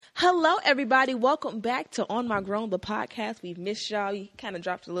Hello, everybody. Welcome back to On My Grown, the podcast. We've missed y'all. We kind of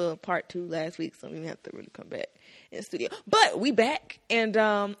dropped a little part 2 last week, so we didn't have to really come back in the studio. But we back, and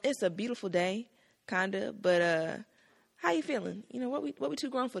it's a beautiful day, kind of. But how you feeling? You know, what we too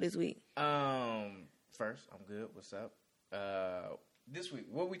grown for this week? First, I'm good. What's up? This week,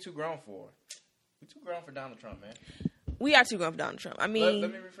 what we too grown for? We too grown for Donald Trump, man. We are too grown for Donald Trump. I mean...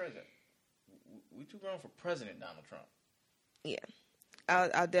 Let me rephrase that. We too grown for President Donald Trump. Yeah.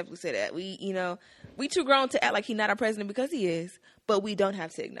 I'll definitely say that. We too grown to act like he's not our president because he is, but we don't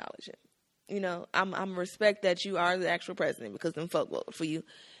have to acknowledge it. You know, I'm respect that you are the actual president because them folk voted for you.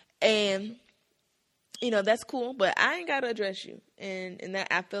 And, you know, that's cool, but I ain't got to address you. And that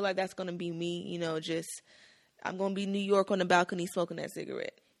I feel like that's going to be me, you know, just, I'm going to be New York on the balcony smoking that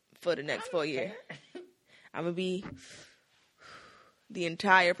cigarette for the next 4 years. I'm going to be the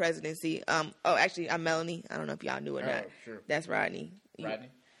entire presidency. Actually, I'm Melanie. I don't know if y'all knew or not. Sure. That's Rodney. Rodney?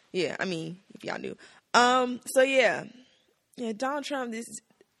 Yeah, I mean, if y'all knew. So yeah, Donald Trump,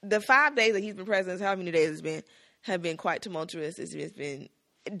 the 5 days that he's been president, how many days have been quite tumultuous. It's been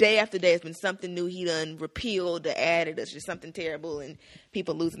day after day. It's been something new. He done repealed, added. It's just something terrible, and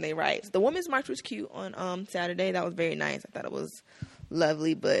people losing their rights. The Women's March was cute on Saturday. That was very nice. I thought it was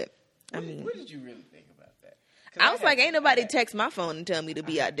lovely, but I mean, what did you really think about that? I was like, ain't nobody text my phone and tell me to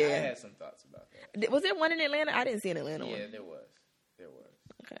be out there. I had some thoughts about that. Was there one in Atlanta? I didn't see an Atlanta one. Yeah, there was.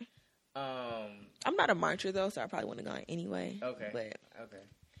 Okay. I'm not a marcher though, so I probably wouldn't have gone anyway. Okay. But okay.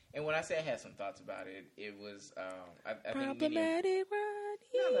 And when I say I had some thoughts about it, it was I think problematic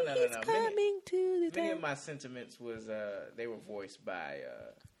Rodney is coming to the many of my sentiments was they were voiced by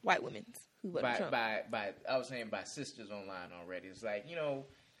white women who voted Trump. by I was saying by sisters online already. It's like, you know,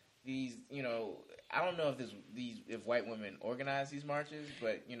 these, you know, I don't know if if white women organize these marches,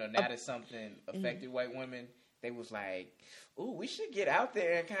 but you know, now that something affected white women, they was like, ooh, we should get out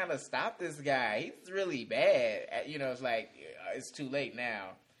there and kind of stop this guy. He's really bad. You know, it's like, it's too late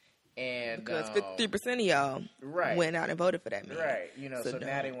now. And because 53% of y'all went out and voted for that man. Right. You know, so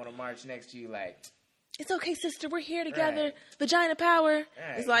now they want to march next to you like, it's okay, sister. We're here together. Right. Vagina power. Right.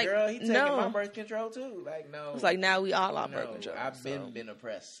 It's like, girl, he taking my birth control too. Like, no. It's like, now we all on birth control. I've been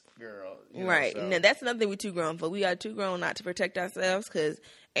oppressed, girl. Right. So. Now, that's another thing we too grown for. We are too grown not to protect ourselves because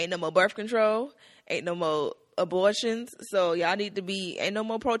ain't no more birth control. Ain't no more abortions. So y'all need to be, ain't no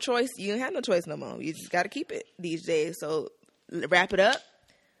more pro-choice. You don't have no choice no more. You just got to keep it these days. So wrap it up,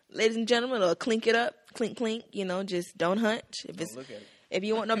 ladies and gentlemen, or clink it up. Clink, clink. You know, just don't hunt. Don't look at it. If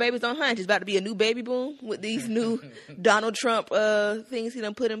you want no babies, don't hunt. It's about to be a new baby boom with these new Donald Trump things he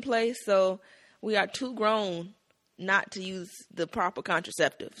done put in place. So we are too grown not to use the proper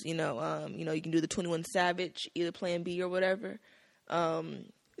contraceptives. You know, you can do the 21 Savage, either Plan B or whatever.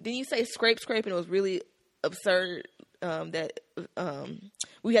 Didn't you say scrape, and it was really absurd that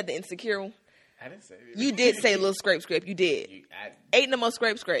we had the insecure. I didn't say it. You did say a little scrape. You did. Ain't no more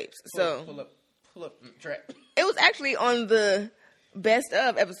scrapes. So pull up track. It was actually on the best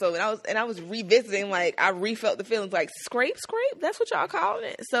of episode, and I was revisiting, like I refelt the feelings, like scrape, that's what y'all calling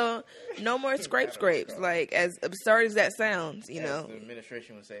it. So no more scrapes. Like, as absurd as that sounds, you know, the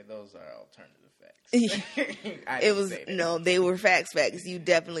administration would say those are alternative facts. It was they were facts. You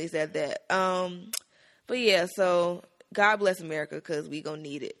definitely said that. But yeah, so God bless America because we gonna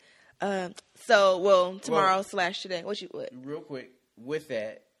need it. Tomorrow / today. What? Real quick with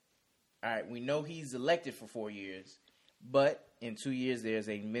that. All right, we know he's elected for 4 years, but in 2 years there's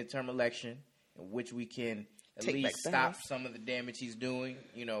a midterm election in which we can at least stop some of the damage he's doing.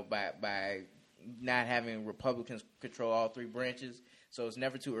 You know, by not having Republicans control all 3 branches. So it's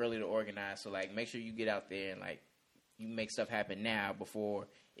never too early to organize. So like, make sure you get out there and like you make stuff happen now before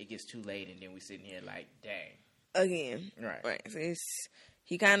it gets too late, and then we sitting here like, dang. Again. Right. So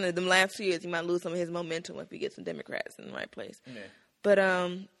he kind of, them last 2 years, he might lose some of his momentum if he gets some Democrats in the right place. Yeah. But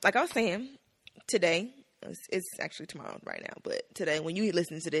like I was saying, today, it's actually tomorrow right now, but today, when you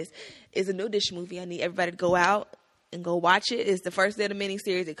listen to this, is a new edition movie. I need everybody to go out and go watch it. It's the first day of the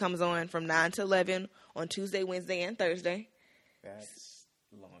miniseries. It comes on from 9 to 11 on Tuesday, Wednesday, and Thursday. That's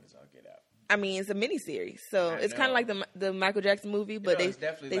long as I'll get out. I mean, it's a miniseries, so it's kind of like the Michael Jackson movie, but they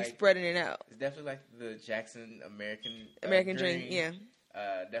spreading it out. It's definitely like the Jackson American Dream. Yeah.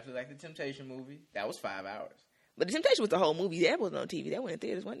 Definitely like the Temptation movie. That was 5 hours. But the Temptation was the whole movie. That wasn't on TV. That went in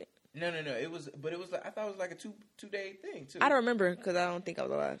theaters, wasn't it? No. It was like, I thought it was like a two-day thing too. I don't remember because I don't think I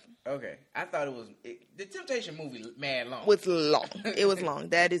was alive. Okay, I thought it was the Temptation movie. Mad long. Was long. It was long.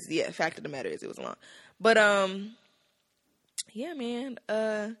 That is fact of the matter is it was long. But yeah, man.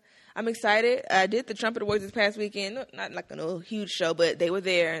 I'm excited. I did the Trumpet Awards this past weekend. Not like a huge show, but they were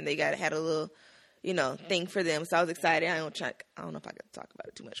there and they had a little thing for them. So I was excited. I don't know if I could talk about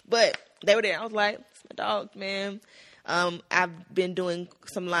it too much, but they were there. I was like, it's my dogs, man. I've been doing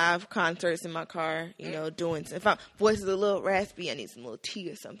some live concerts in my car, doing some. If my voice is a little raspy, I need some little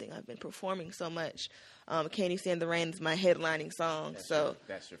tea or something. I've been performing so much. Can't You Stand the Rain is my headlining song. That's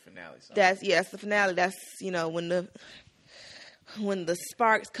your finale song. That's the finale. That's, when the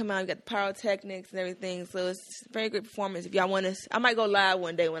sparks come out, you got the pyrotechnics and everything. So it's a very great performance. If y'all want to, I might go live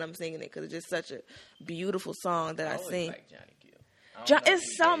one day when I'm singing it because it's just such a beautiful song that I sing. Like Johnny Gill.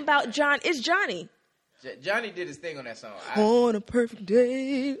 It's something about John. It's Johnny. Johnny did his thing on that song. On a perfect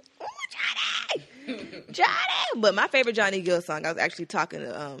day. Oh, Johnny! Johnny! But my favorite Johnny Gill song, I was actually talking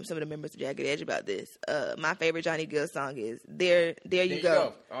to some of the members of Jagged Edge about this. My favorite Johnny Gill song is There You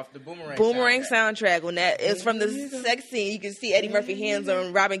Go. Off the Boomerang soundtrack. When that is from the sex scene, you can see Eddie Murphy hands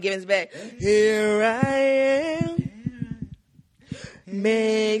on Robin Givens' back. Here I am.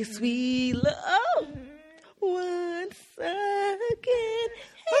 Make sweet love once again.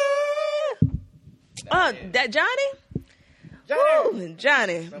 Oh, that Johnny? Woo,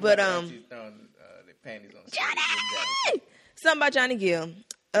 Johnny. But she's throwing the panties on Johnny! Something about Johnny Gill.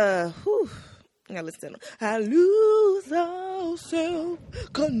 I gotta listen to him. I lose all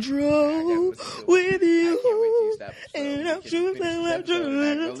self-control with you. And I'm true with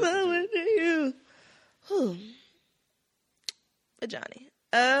you. But Johnny.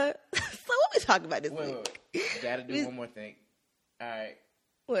 So what we talking about this week? Wait. Gotta do one more thing. All right.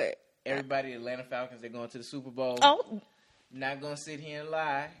 What? Everybody, Atlanta Falcons, they're going to the Super Bowl. Oh. Not going to sit here and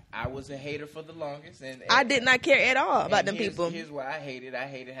lie. I was a hater for the longest. And I did not care at all about them people. Here's why I hated. I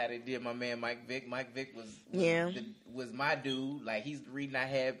hated how they did my man Mike Vick. Mike Vick was my dude. Like, he's the reason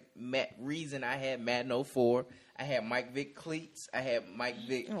I had Madden 04. I had Mike Vick cleats. I had Mike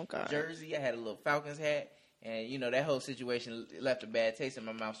Vick jersey. I had a little Falcons hat. And, that whole situation left a bad taste in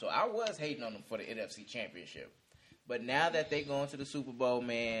my mouth. So I was hating on them for the NFC Championship. But now that they going to the Super Bowl,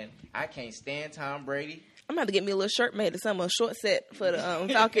 man, I can't stand Tom Brady. I'm about to get me a little shirt made or something, a short set for the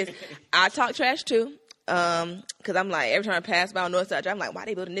Falcons. I talk trash too, because I'm like, every time I pass by on Northside, I'm like, why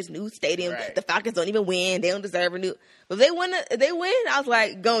they building this new stadium? Right. The Falcons don't even win. They don't deserve a new. But if they win, I was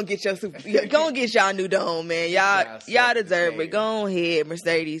like, go and get y'all new dome, man. Y'all deserve it. Go ahead,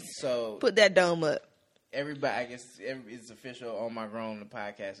 Mercedes. So put that dome up. Everybody, I guess it's official. On My Grown, the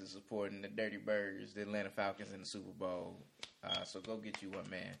podcast is supporting the Dirty Birds, the Atlanta Falcons in the Super Bowl. So go get you one,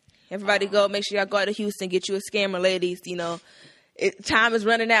 man. Everybody go. Make sure y'all go out to Houston. Get you a scammer, ladies. Time is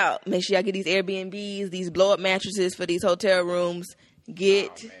running out. Make sure y'all get these Airbnbs, these blow-up mattresses for these hotel rooms.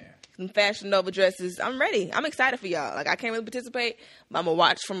 Get some Fashion Nova dresses. I'm ready. I'm excited for y'all. Like, I can't really participate, but I'm going to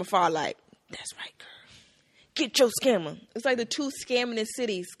watch from afar like, that's right, girl. Get your scammer. It's like the two scamming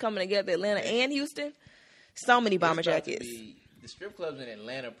cities coming together, Atlanta and Houston. So many bomber jackets. The strip clubs in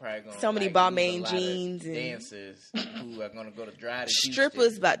Atlanta probably going to so many Balmain jeans and dancers who are going to go to drive to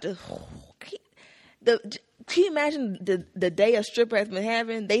strippers Houston. About to. Can you imagine the day a stripper has been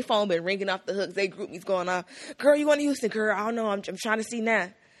having? They phone been ringing off the hooks. They groupies going off. Girl, you going to Houston? Girl, I don't know. I'm trying to see now.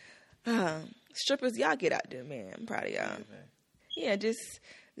 Strippers, y'all get out there, man. I'm proud of y'all. Yeah, it's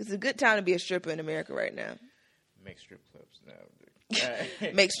a good time to be a stripper in America right now. Make strip clubs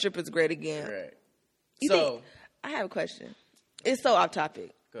now. Make strippers great again. Right. I have a question. It's so off topic,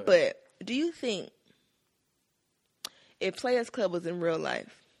 but do you think if Players Club was in real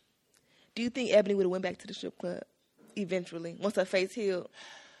life, do you think Ebony would have went back to the strip club eventually once her face healed?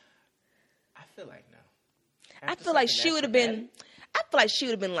 I feel like no. I feel like she would have been. I feel like she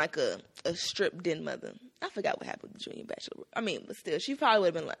would have been like a strip den mother. I forgot what happened with Junior Bachelor. I mean, but still, she probably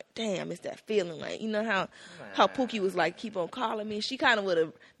would have been like, damn, it's that feeling. Like, how Pookie was like, keep on calling me. She kind of would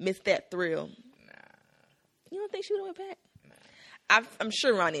have missed that thrill. Nah. You don't think she would have went back? Nah. I'm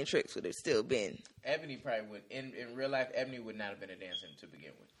sure Ronnie and Trix would have still been. Ebony probably would. In real life, Ebony would not have been a dancer to begin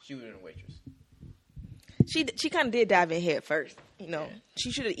with. She would have been a waitress. She kind of did dive in head first, Yeah.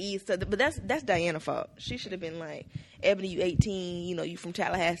 She should have eased, but that's Diana's fault. She should have been like, Ebony, you 18, you from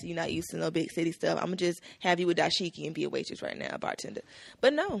Tallahassee, you not used to no big city stuff. I'm gonna just have you with dashiki and be a waitress right now, a bartender.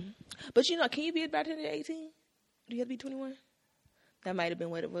 But no, can you be a bartender at 18? Do you have to be 21? That might have been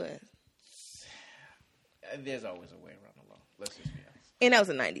what it was. There's always a way around the law. Let's just be honest. And that was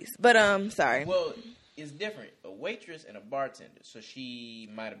the 90s. But sorry. Well, it's different. A waitress and a bartender. So she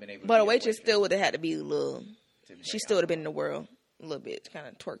might have been able to But a waitress still would have had to be a little... She still would have been in the world a little bit. Kind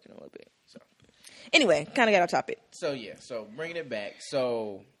of twerking a little bit. So anyway, kind of got off topic. So, So, bringing it back.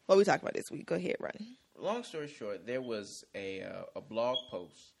 So... What we talking about this week? Go ahead, Ronnie. Long story short, there was a blog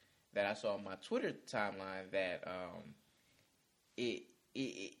post that I saw on my Twitter timeline that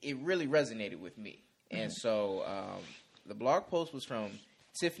it really resonated with me. And so the blog post was from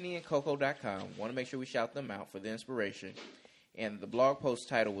TiffanyandCoco.com. Want to make sure we shout them out for the inspiration. And the blog post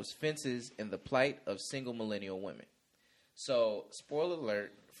title was Fences and the Plight of Single Millennial Women. So, spoiler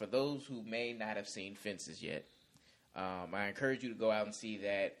alert, for those who may not have seen Fences yet, I encourage you to go out and see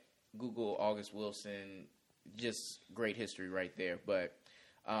that. Google August Wilson, just great history right there. But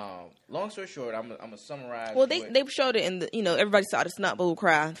long story short, I'm gonna summarize. Well, they showed it in the, everybody saw the snot bull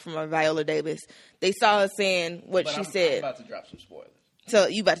cry from Viola Davis. They saw her saying what she said. I'm about to drop some spoilers. So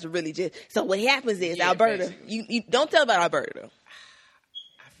you about to really just. So what happens is Alberta. You don't tell about Alberta though.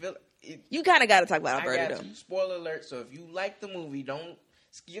 I feel you kind of got to talk about Alberta though. Spoiler alert. So if you like the movie, don't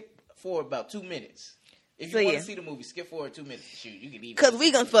skip forward about 2 minutes. If you want to see the movie, skip forward 2 minutes. Shoot, you can even. Because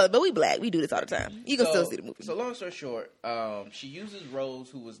we gonna fuck, but we black. We do this all the time. You can still see the movie. So long story short, she uses Rose,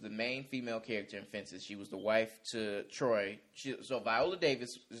 who was the main female character in Fences. She was the wife to Troy. So Viola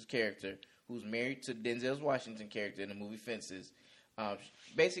Davis' character, who's married to Denzel Washington character in the movie Fences.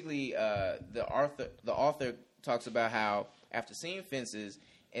 Basically, the author talks about how after seeing Fences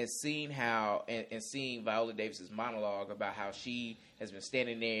and seeing how and seeing Viola Davis's monologue about how she has been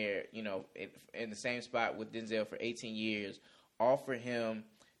standing there, in the same spot with Denzel for 18 years, all for him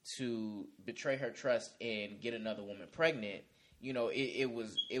to betray her trust and get another woman pregnant. It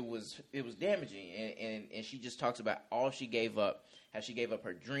was damaging, and she just talks about all she gave up, how she gave up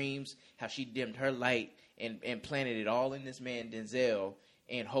her dreams, how she dimmed her light and planted it all in this man Denzel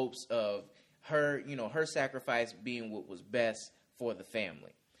in hopes of her, her sacrifice being what was best for the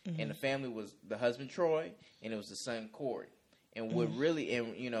family. Mm-hmm. And the family was the husband Troy, and it was the son Corey. And what really,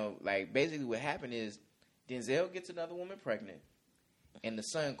 basically what happened is Denzel gets another woman pregnant, and the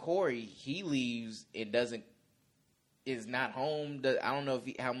son Corey, he leaves and is not home. I don't know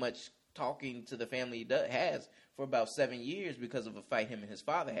how much talking to the family he has for about 7 years because of a fight him and his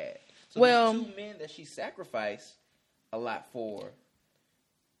father had. So there's 2 men that she sacrificed a lot for.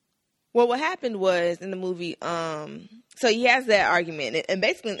 Well, what happened was in the movie, so he has that argument, and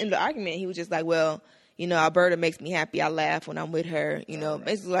basically in the argument, he was just like, well, Alberta makes me happy. I laugh when I'm with her, right.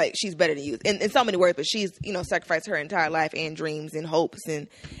 Basically like she's better than you in so many words, but she's, sacrificed her entire life and dreams and hopes and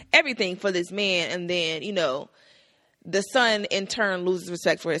everything for this man. And then, the son in turn loses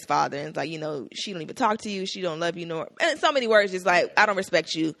respect for his father and it's like, she don't even talk to you. She don't love you. And in so many words, just like, I don't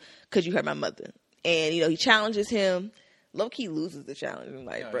respect you because you hurt my mother. And, he challenges him. Low-key loses the challenge. I'm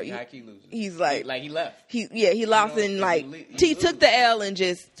like, bro, he's like he left. He lost and he took the L and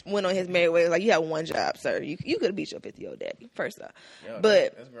just went on his merry way. Like, you have one job, sir. You could have beat your 50-year-old daddy, first off.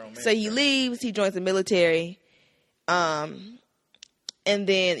 But so he leaves. He joins the military. And then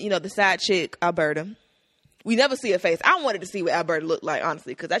the side chick Alberta. We never see her face. I wanted to see what Alberta looked like,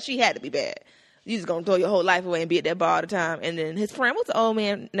 honestly, because she had to be bad. You just gonna throw your whole life away and be at that bar all the time. And then his friend, what's the old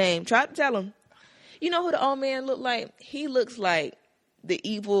man name? Try to tell him. You know who the old man looked like? He looks like the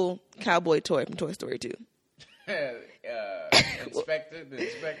evil cowboy toy from Toy Story 2. Inspector,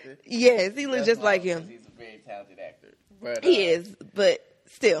 the inspector. Yes, he looks just like him. He's a very talented actor. But, he is, but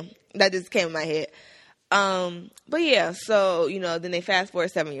still, that just came in my head. But yeah, so, then they fast forward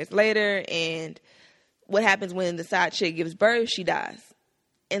 7 years later, and what happens when the side chick gives birth? She dies.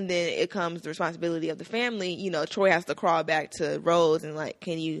 And then it comes the responsibility of the family. Troy has to crawl back to Rose and like,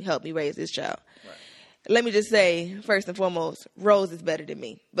 can you help me raise this child? Right. Let me just say, first and foremost, Rose is better than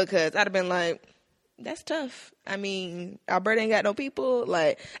me because I'd have been like, that's tough. I mean, Alberta ain't got no people.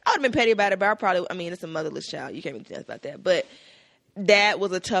 Like, I would have been petty about it, but it's a motherless child. You can't really tell about that. But that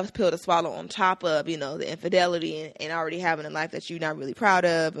was a tough pill to swallow on top of, the infidelity and already having a life that you're not really proud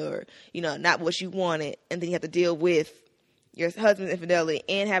of or, not what you wanted. And then you have to deal with your husband's infidelity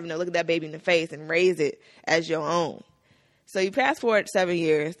and having to look at that baby in the face and raise it as your own. So you fast forward 7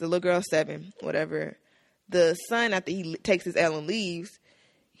 years, the little girl's 7, whatever. The son, after he takes his L and leaves,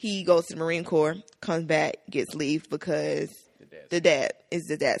 he goes to the Marine Corps, comes back, gets leave because the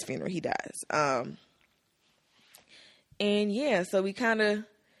dad's funeral. He dies. And yeah, so we kind of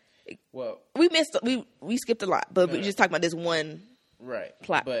we skipped a lot, but we just talked about this one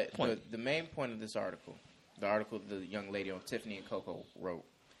plot point. But the main point of this article, the article the young lady on Tiffany and Coco wrote,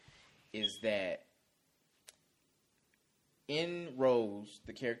 is that in Rose,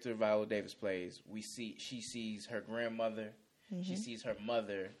 the character Viola Davis plays, she sees her grandmother, she sees her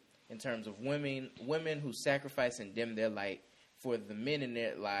mother in terms of women who sacrifice and dim their light for the men in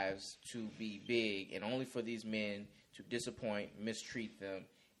their lives to be big, and only for these men to disappoint, mistreat them,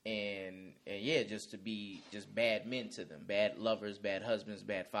 and just to be just bad men to them, bad lovers, bad husbands,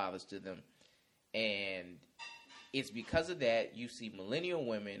 bad fathers to them. And it's because of that you see millennial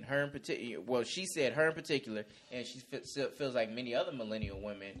women, her in particular. Well, she said her in particular, and she feels like many other millennial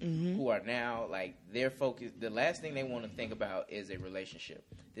women who are now like their focus. The last thing they want to think about is a relationship.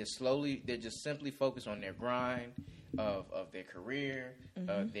 They're just simply focused on their grind of their career,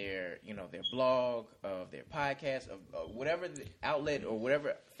 of their their blog, of their podcast, of whatever the outlet or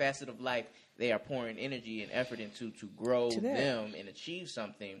whatever facet of life they are pouring energy and effort into to grow them and achieve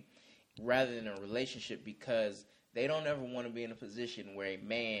something, rather than a relationship, because they don't ever want to be in a position where a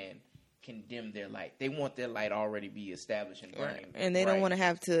man can dim their light. They want their light already be established and burning. Right. And they don't want to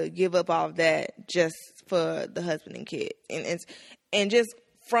have to give up all of that just for the husband and kid. And just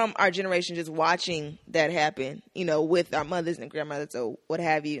from our generation, just watching that happen, with our mothers and grandmothers or what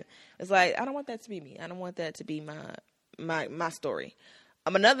have you. It's like, I don't want that to be me. I don't want that to be my story.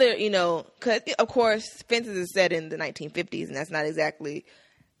 Another, because, of course, Fences is set in the 1950s, and that's not exactly...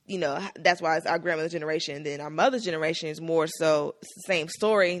 that's why it's our grandmother's generation. Then our mother's generation is more so same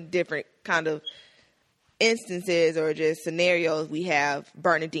story, different kind of instances or just scenarios. We have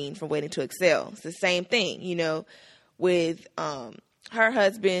Bernadine from Waiting to Excel. It's the same thing, with her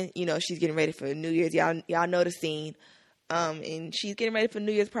husband. She's getting ready for New Year's. Y'all know the scene. And she's getting ready for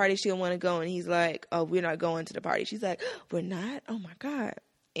New Year's party. She don't want to go, and he's like, "Oh, we're not going to the party." She's like, "We're not? Oh my God."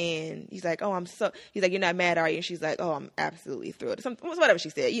 And he's like, he's like, "You're not mad, are you?" And she's like, "Oh, I'm absolutely thrilled." Whatever she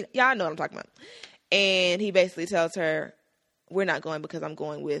said. Y'all know what I'm talking about. And he basically tells her, "We're not going because I'm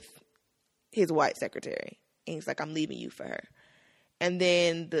going with his white secretary." And he's like, "I'm leaving you for her." And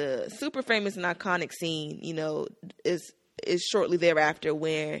then the super famous and iconic scene, is shortly thereafter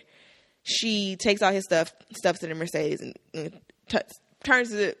where she takes all his stuff, stuffs it in Mercedes, and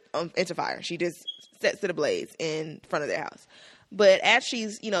turns it into fire. She just sets it ablaze in front of their house. But as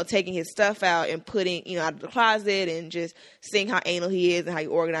she's, taking his stuff out and putting, out of the closet and just seeing how anal he is and how he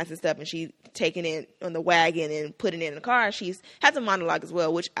organizes stuff, and she's taking it on the wagon and putting it in the car, she's has a monologue as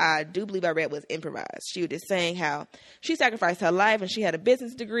well, which I do believe I read was improvised. She was just saying how she sacrificed her life and she had a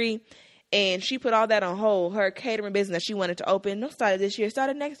business degree, and she put all that on hold. Her catering business that she wanted to open, started this year,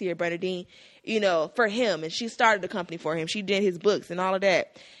 started next year, Bernadine, for him. And she started the company for him. She did his books and all of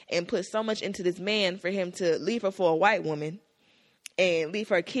that and put so much into this man for him to leave her for a white woman. And leave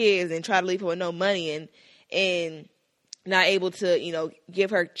her kids and try to leave her with no money and not able to,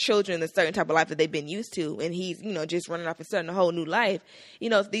 give her children a certain type of life that they've been used to. And he's, just running off and starting a whole new life.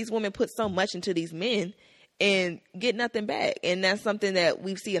 These women put so much into these men and get nothing back. And that's something that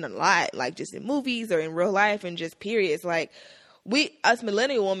we've seen a lot, like just in movies or in real life and just periods. Like us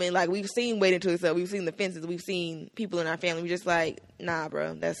millennial women, like we've seen Waiting to Excel, we've seen The Fences, we've seen people in our family. We're just like, nah,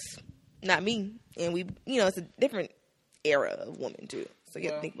 bro, that's not me. And we, it's a different era of women too, so you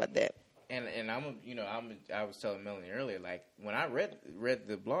have to think about that. And I was telling Melanie earlier, like when I read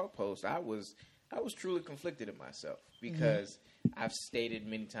the blog post, I was truly conflicted in myself because I've stated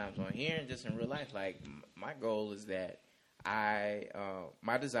many times on here and just in real life, like my goal is that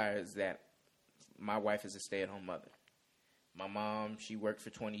my desire is that my wife is a stay-at-home mother. My mom, she worked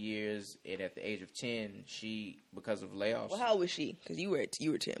for 20 years, and at the age of 10, she, because of layoffs. Well, how old was she? Because you were 10,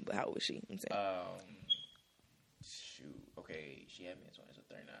 but how old was she? I'm saying. Okay, she had me at 20, so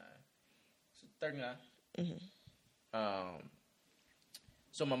 39. So 39.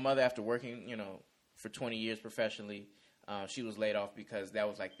 So my mother, after working, for 20 years professionally, she was laid off because that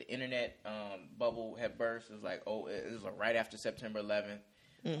was like the internet bubble had burst. It was like, it was like right after September 11th.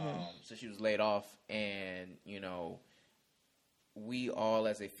 So she was laid off, and we all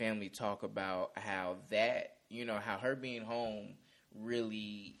as a family talk about how that, how her being home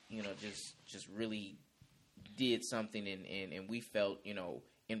really, just really did something and we felt,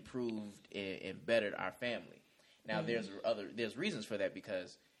 improved and bettered our family. Now there's reasons for that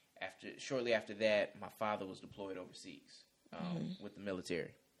because shortly after that, my father was deployed overseas with the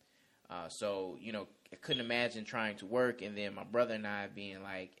military. So, I couldn't imagine trying to work and then my brother and I being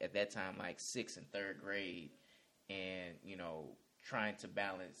like, at that time, like 6th and 3rd grade and, trying to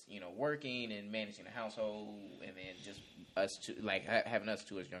balance, working and managing the household and then just us two, like having us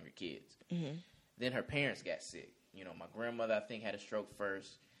two as younger kids. Then her parents got sick. My grandmother, I think, had a stroke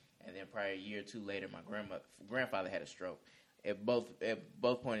first, and then probably a year or two later, my grandfather had a stroke. At both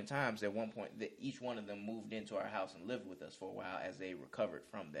point in times, at one point, each one of them moved into our house and lived with us for a while as they recovered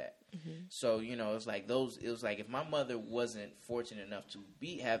from that. So, it's like it was like if my mother wasn't fortunate enough to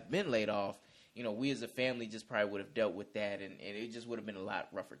have been laid off, we as a family just probably would have dealt with that, and it just would have been a lot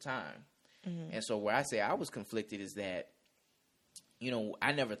rougher time. And so where I say I was conflicted is that,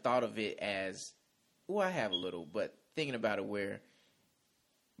 I never thought of it as, I have a little, but thinking about it where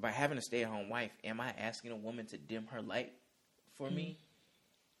by having a stay-at-home wife, am I asking a woman to dim her light for me?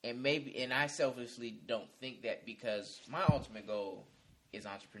 and I selfishly don't think that, because my ultimate goal is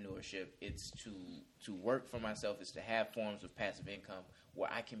entrepreneurship. It's to work for myself. It's to have forms of passive income where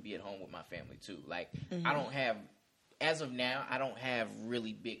I can be at home with my family too. Like, I don't have, as of now, I don't have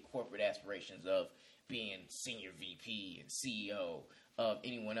really big corporate aspirations of being senior VP and CEO of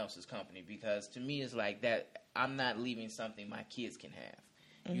anyone else's company, because to me it's like that I'm not leaving something my kids can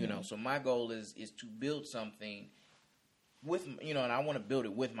have. You know, so my goal is to build something with, you know, and I want to build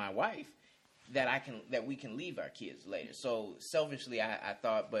it with my wife that we can leave our kids later. So selfishly I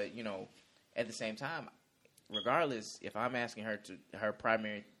thought, but you know, at the same time, regardless, if I'm asking her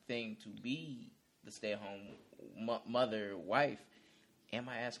primary thing to be the stay-at-home mother, wife, am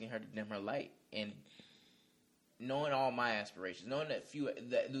I asking her to dim her light? And knowing all my aspirations, knowing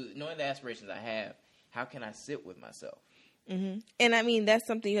the aspirations I have, how can I sit with myself? Mm-hmm. And I mean, that's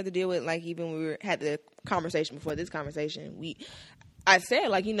something you have to deal with. Like, even when we had the conversation before this conversation, I said,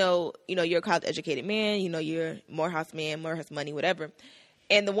 like, you know, you're a college educated man, you know, you're Morehouse man, Morehouse money, whatever.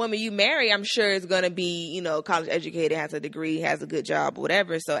 And the woman you marry, I'm sure, is going to be, you know, college educated, has a degree, has a good job,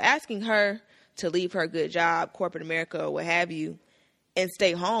 whatever. So asking her to leave her good job, corporate America, or what have you, and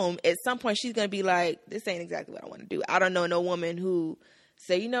stay home, at some point she's going to be like, this ain't exactly what I want to do. I don't know no woman who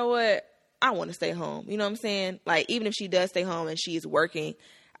say, you know what, I want to stay home. You know what I'm saying? Like, even if she does stay home and she's working,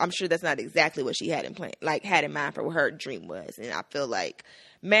 I'm sure that's not exactly what she had in mind for what her dream was. And I feel like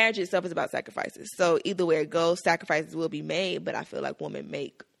marriage itself is about sacrifices. So either way it goes, sacrifices will be made, but I feel like women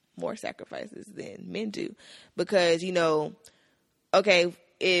make more sacrifices than men do. Because, you know, okay,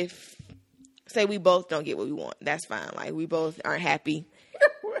 if, say we both don't get what we want, that's fine. Like, we both aren't happy.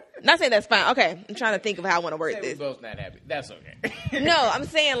 Not saying that's fine. Okay, I'm trying to think of how I want to word this. We're both not happy. That's okay. No, I'm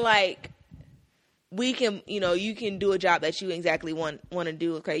saying, like, we can, you know, you can do a job that you exactly want to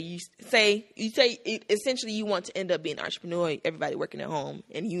do. Okay, you say essentially you want to end up being an entrepreneur, everybody working at home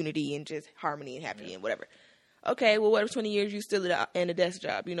in unity and just harmony and happy and whatever. Okay, well, what if 20 years you still in a desk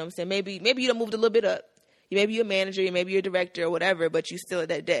job? You know what I'm saying? Maybe you done moved a little bit up. Maybe you're a manager, maybe you're a director or whatever, but you still at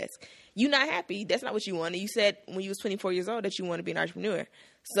that desk. You're not happy. That's not what you wanted. You said when you was 24 years old that you want to be an entrepreneur.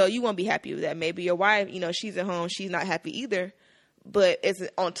 So you won't be happy with that. Maybe your wife, you know, she's at home, she's not happy either. But it's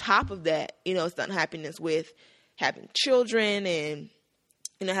on top of that, you know, it's the unhappiness with having children and,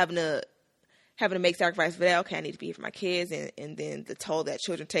 you know, having to make sacrifice for that. Okay, I need to be here for my kids, and then the toll that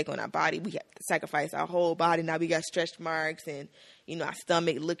children take on our body. We have to sacrifice our whole body. Now we got stretch marks and, you know, our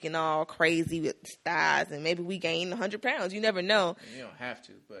stomach looking all crazy with thighs, and maybe we gain 100 pounds. You never know. You don't have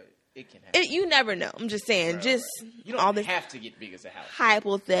to, but it can happen. You never know. I'm just saying, right. You don't have to get big as a house.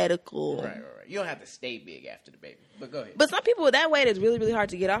 Hypothetical. Right. You don't have to stay big after the baby. But go ahead. But some people, that weight is really, really hard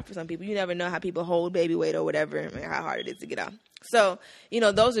to get off for some people. You never know how people hold baby weight or whatever, and how hard it is to get off. So, you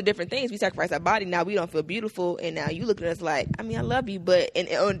know, those are different things. We sacrifice our body. Now we don't feel beautiful, and now you look at us like, I mean, I love you, but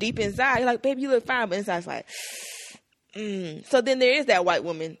on deep inside, you're like, baby, you look fine, but inside it's like, So then there is that white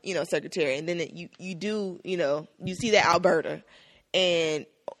woman, you know, secretary, and then you do, you know, you see that Alberta, and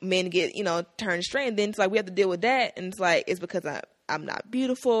men get, you know, turned straight, and then it's like we have to deal with that, and it's like, it's because I'm not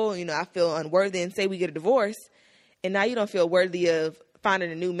beautiful, you know, I feel unworthy, and say we get a divorce, and now you don't feel worthy of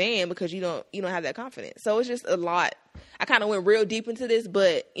finding a new man because you don't have that confidence. So it's just a lot. I kind of went real deep into this,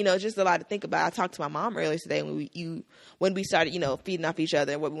 but, you know, it's just a lot to think about. I talked to my mom earlier today when we started, you know, feeding off each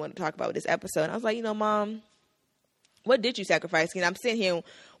other and what we wanted to talk about with this episode. And I was like, you know, Mom, what did you sacrifice? And I'm sitting here,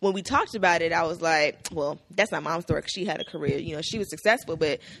 when we talked about it, I was like, well, that's not Mom's story because she had a career. You know, she was successful,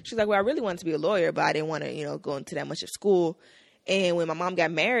 but she's like, well, I really wanted to be a lawyer, but I didn't want to, you know, go into that much of school. And when my mom got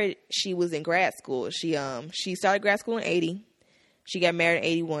married, she was in grad school. She started grad school in 80. She got married in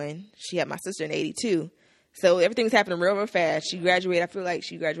 81. She had my sister in 82. So everything was happening real, real fast. She graduated, I feel like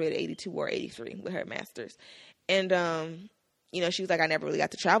she graduated 82 or 83 with her master's. And, you know, she was like, I never really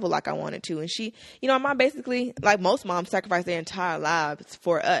got to travel like I wanted to. And she, you know, my mom basically, like most moms, sacrificed their entire lives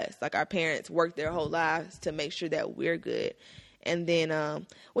for us. Like our parents worked their whole lives to make sure that we're good. And then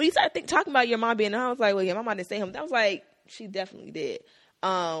when you started talking about your mom being home, I was like, well, yeah, my mom didn't stay home. I was like, she definitely did.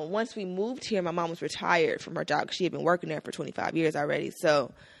 Once we moved here, my mom was retired from her job because she had been working there for 25 years already.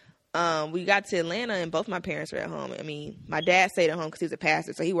 So we got to Atlanta and both my parents were at home. I mean, my dad stayed at home because he was a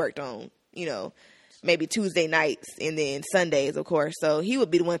pastor, so he worked on, you know, maybe Tuesday nights and then Sundays, of course. So he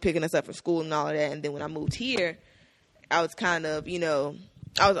would be the one picking us up from school and all of that. And then when I moved here, I was kind of, you know,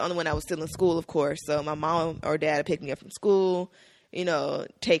 I was the only one that was still in school, of course. So my mom or dad would pick me up from school, you know,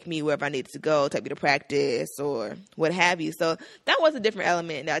 take me wherever I needed to go, take me to practice or what have you. So that was a different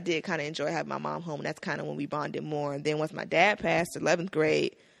element that I did kind of enjoy having my mom home. And that's kind of when we bonded more. And then once my dad passed, 11th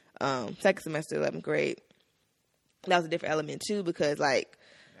grade, second semester, 11th grade, that was a different element too, because like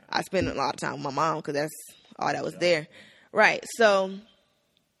I spent a lot of time with my mom because that's all that was there. Right. So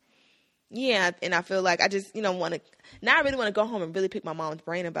Yeah, and I feel like I just, want to, now I really want to go home and really pick my mom's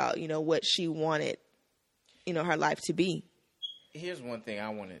brain about, what she wanted, her life to be. Here's one thing I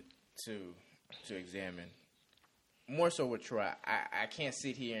wanted to examine. More so with Troy, I can't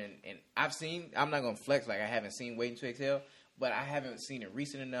sit here and I'm not going to flex like I haven't seen Waiting to Exhale, but I haven't seen it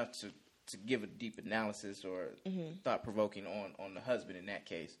recent enough to give a deep analysis or thought-provoking on the husband in that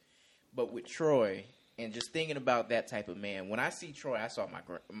case. But with Troy, and just thinking about that type of man, when I see Troy, I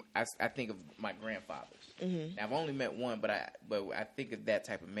think of my grandfathers. Mm-hmm. Now, I've only met one, but I think of that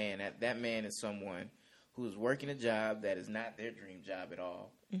type of man. That man is someone who's working a job that is not their dream job at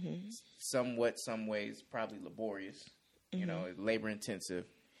all. Mm-hmm. Some ways, probably laborious, labor intensive.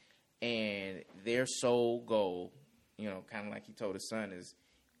 And their sole goal, kind of like he told his son, is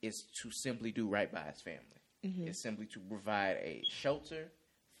to simply do right by his family. Mm-hmm. It's simply to provide a shelter,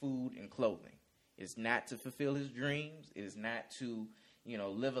 food, and clothing. It's not to fulfill his dreams. It is not to,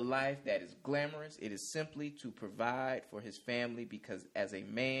 live a life that is glamorous. It is simply to provide for his family because as a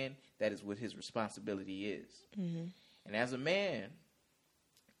man, that is what his responsibility is. Mm-hmm. And as a man,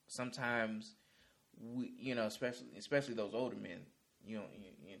 sometimes we, especially those older men, you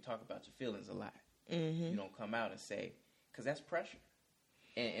talk about your feelings a lot. Mm-hmm. You don't come out and say, because that's pressure.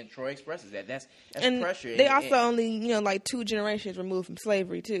 And Troy expresses that. That's pressure. They also only, like 2 generations removed from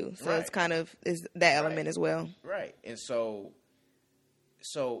slavery too. So it's kind of is that element as well. Right. And so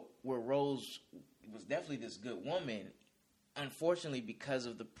where Rose was definitely this good woman, unfortunately because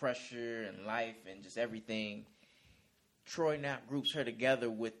of the pressure and life and just everything, Troy now groups her together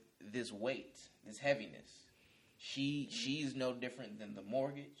with this weight, this heaviness. She's no different than the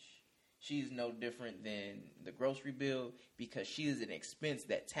mortgage. She's no different than the grocery bill because she is an expense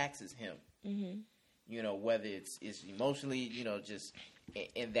that taxes him. Mm-hmm. Whether it's emotionally, just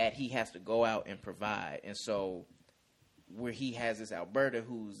in that he has to go out and provide. And so where he has this Alberta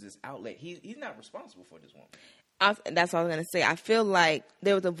who's this outlet, he's not responsible for this woman. That's what I was going to say. I feel like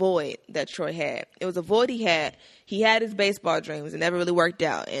there was a void that Troy had. It was a void he had. He had his baseball dreams. It never really worked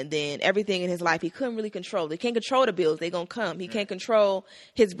out. And then everything in his life, he couldn't really control. He can't control the bills. They're going to come. He can't control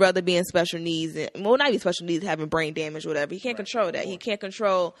his brother being special needs. Well, not even special needs, having brain damage or whatever. He can't control that. He can't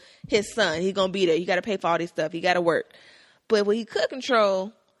control his son. He's going to be there. You got to pay for all this stuff. You got to work. But what he could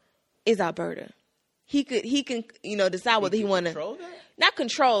control is Alberta. He can decide whether he want to. Not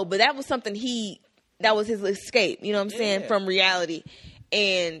control, but that was something that was his escape, you know what I'm saying, from reality.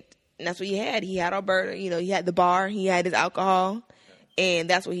 And that's what he had. He had Alberta, he had the bar, he had his alcohol, and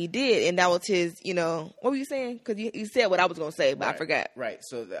that's what he did. And that was his, what were you saying? Because you said what I was going to say, but I forgot. Right.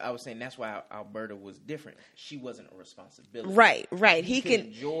 So I was saying that's why Alberta was different. She wasn't a responsibility. Right. He can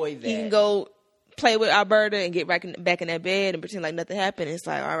enjoy that. He can go play with Alberta and get back in that bed and pretend like nothing happened. It's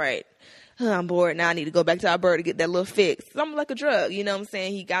like, all right, I'm bored. Now I need to go back to Alberta to get that little fix. Something like a drug, you know what I'm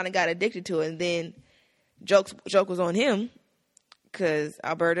saying? He kind of got addicted to it, and then joke was on him because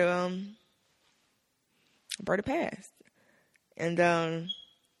Alberta passed, and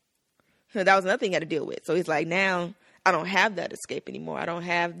so that was another thing he had to deal with. So he's like, now I don't have that escape anymore. I don't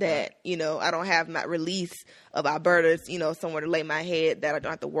have that, I don't have my release of Alberta's, somewhere to lay my head that I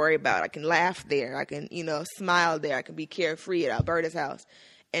don't have to worry about. I can laugh there. I can, smile there. I can be carefree at Alberta's house.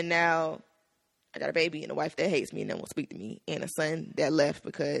 And now I got a baby and a wife that hates me and then won't speak to me, and a son that left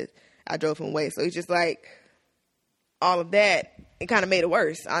because I drove him away. So it's just like all of that. It kind of made it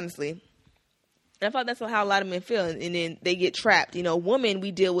worse, honestly. And I thought that's how a lot of men feel. And then they get trapped. Women,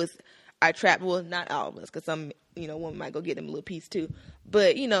 we deal with our trap. Well, not all of us, because some, women might go get them a little piece too.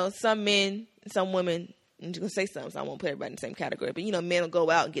 But, some men, some women, I'm just going to say something, so I won't put everybody in the same category. But, men will go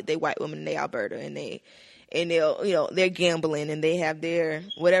out and get their white women and their Alberta, and they'll, they're gambling, and they have their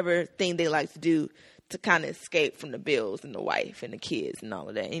whatever thing they like to do to kind of escape from the bills and the wife and the kids and all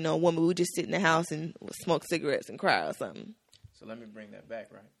of that. A woman would just sit in the house and smoke cigarettes and cry or something. So let me bring that back,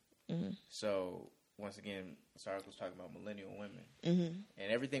 right? Mm-hmm. So once again, this article was talking about millennial women. Mm-hmm.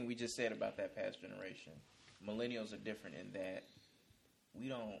 And everything we just said about that past generation, millennials are different in that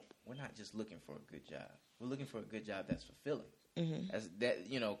we're not just looking for a good job. We're looking for a good job that's fulfilling. Mm-hmm. As that,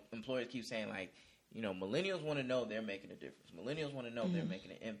 employers keep saying like, millennials want to know they're making a difference. Millennials want to know they're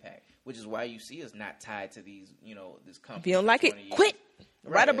making an impact, which is why you see us not tied to these, this company. If you don't like it, quit.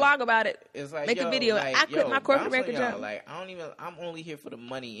 Right. Write a blog about it. It's like, make a video. Like, I quit my corporate record job. Like, I'm only here for the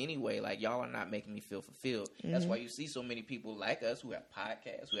money anyway. Like, y'all are not making me feel fulfilled. Mm-hmm. That's why you see so many people like us who have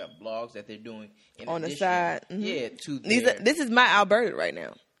podcasts, who have blogs that they're doing on the side. Mm-hmm. Yeah, this is my Alberta right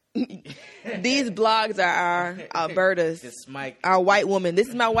now. These blogs are our Albertas. Our white woman. This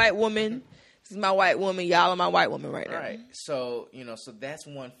is my white woman. This is my white woman. Y'all are my white woman right now. Right. So, so that's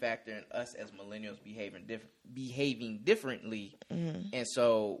one factor in us as millennials behaving differently. Mm-hmm. And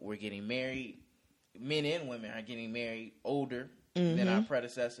so we're getting married. Men and women are getting married older than our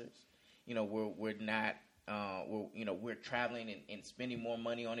predecessors. We're not. We're traveling and spending more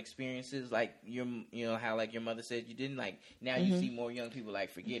money on experiences. Like how like your mother said you didn't like. Now you see more young people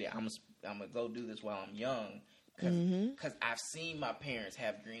like, forget it. I'm gonna go do this while I'm young. Because I've seen my parents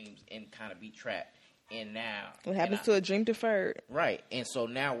have dreams and kind of be trapped. And now... What happens to a dream deferred? Right. And so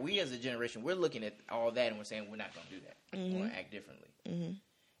now we as a generation, we're looking at all that and we're saying we're not going to do that. We're going to act differently.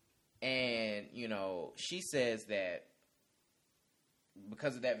 Mm-hmm. And, she says that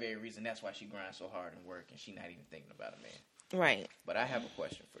because of that very reason, that's why she grinds so hard and work and she's not even thinking about a man. Right. But I have a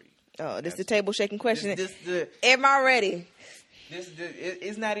question for you. Oh, this is the table shaking question. Am I ready?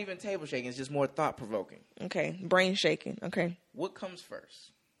 It's not even table shaking. It's just more thought provoking. Okay, brain shaking. Okay. What comes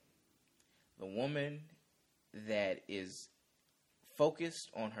first? The woman that is focused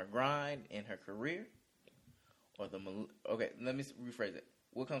on her grind and her career, or let me rephrase it.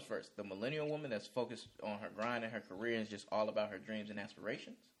 What comes first? The millennial woman that's focused on her grind and her career and is just all about her dreams and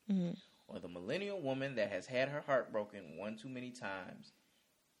aspirations, or the millennial woman that has had her heart broken one too many times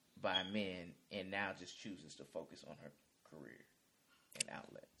by men and now just chooses to focus on her career and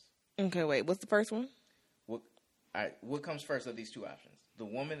outlets. Okay, wait. What's the first one? What comes first of these two options? The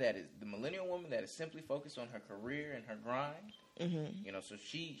millennial woman that is simply focused on her career and her grind. Mm-hmm. So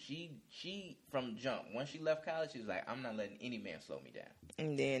she from jump, once she left college, she was like, I'm not letting any man slow me down.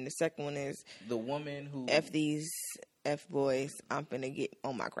 And then the second one is the woman who F these F boys, I'm finna get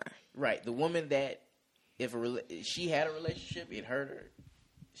on my grind. Right. The woman that if she had a relationship, it hurt her.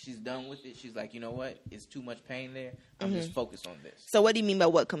 She's done with it. She's like, you know what? It's too much pain there. I'm just focused on this. So what do you mean by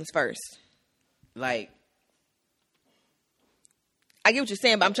what comes first? Like, I get what you're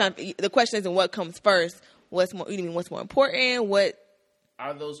saying, but the question isn't what comes first. What's more important? What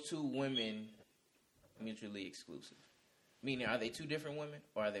are those two women mutually exclusive? Meaning, are they two different women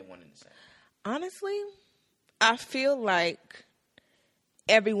or are they one and the same? Honestly, I feel like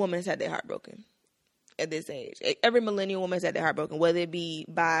every woman has had their heart broken. At this age, every millennial woman has had their heart broken, whether it be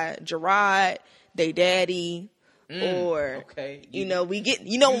by Gerard, they daddy, or we get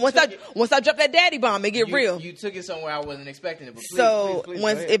once I drop that daddy bomb, it get real. You took it somewhere I wasn't expecting it. But please,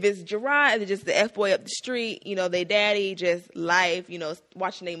 if it's Gerard, it's just the F boy up the street, they daddy, just life,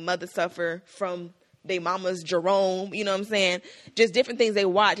 watching their mother suffer from their mama's Jerome, you know what I'm saying? Just different things they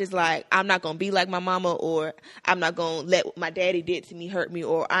watch. It's like, I'm not going to be like my mama, or I'm not going to let what my daddy did to me hurt me,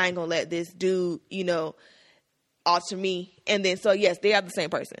 or I ain't going to let this dude, alter me. And then, so yes, they are the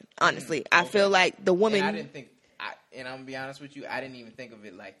same person. Honestly, I feel like the woman. And I didn't think, and I'm going to be honest with you, I didn't even think of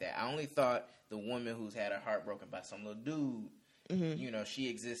it like that. I only thought the woman who's had her heart broken by some little dude, she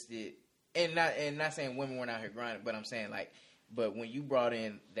existed. And not saying women weren't out here grinding, but I'm saying like, but when you brought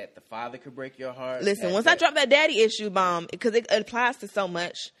in that the father could break your heart. Listen, once I drop that daddy issue bomb, because it applies to so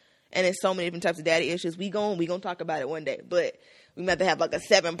much, and there's so many different types of daddy issues, we gonna talk about it one day. But we might have to have like a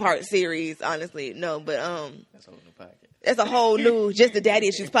 7-part series, honestly. No, but that's a whole new podcast. That's a whole new, just the daddy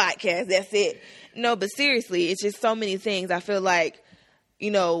issues podcast. That's it. No, but seriously, it's just so many things. I feel like,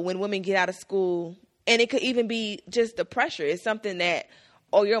 when women get out of school, and it could even be just the pressure. It's something that.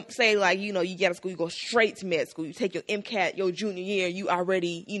 Or you say like, you get out of school, you go straight to med school. You take your MCAT your junior year, you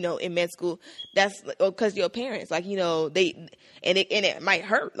already, in med school. That's because your parents, like, it might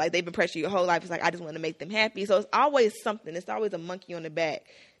hurt. Like they've been pressuring you your whole life. It's like, I just want to make them happy. So it's always something. It's always a monkey on the back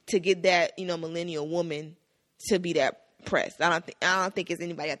to get that, millennial woman to be that pressed. I don't think it's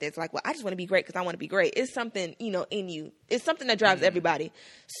anybody out there. It's like, well, I just want to be great because I want to be great. It's something, in you. It's something that drives everybody.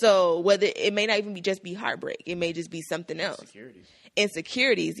 So whether it may not even just be heartbreak, it may just be something else.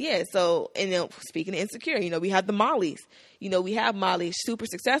 Insecurities, yeah. So, and speaking of insecurity, we have the Mollies. We have Molly, super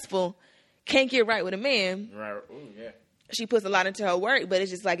successful, can't get right with a man. Right. Ooh, yeah. She puts a lot into her work, but it's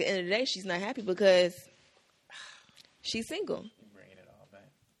just like at the end of the day, she's not happy because she's single. You're bringing it all back.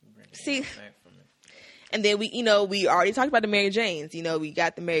 And then we already talked about the Mary Janes. We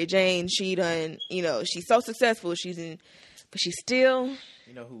got the Mary Jane. She done, she's so successful. But she's still.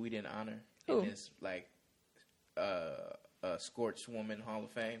 You know who we didn't honor? Who? In this, like, Scorched Woman Hall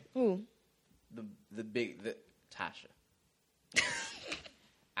of Fame. Who? The Tasha.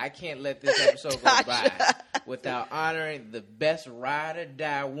 I can't let this episode go by without honoring the best ride or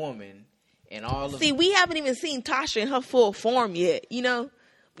die woman in all of. See, we haven't even seen Tasha in her full form yet. We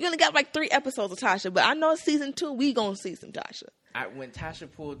only got like 3 episodes of Tasha, but I know season 2 we gonna see some Tasha. When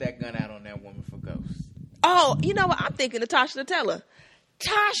Tasha pulled that gun out on that woman for Ghost. Oh, you know what? I'm thinking of Tasha the Teller.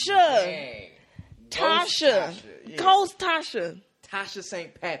 Tasha. Dang. Tasha. Yeah. Ghost Tasha. Tasha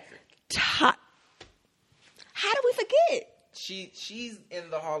St. Patrick. How do we forget? She's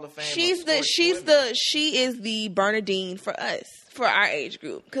in the Hall of Fame. She is the Bernadine for us, for our age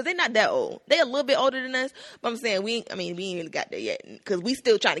group, because they're not that old. They're a little bit older than us, but I'm saying we ain't really got there yet because we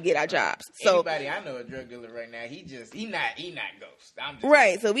still trying to get our jobs. So anybody I know a drug dealer right now, he not Ghost.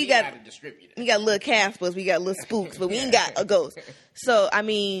 Right. So we got a distributor. We got little Caspers, we got little Spooks, but we ain't got a Ghost. So I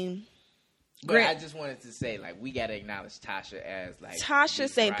mean. But I just wanted to say, like, we got to acknowledge Tasha as, like... Tasha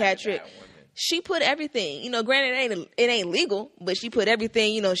St. Patrick. She put everything, granted it ain't legal, but she put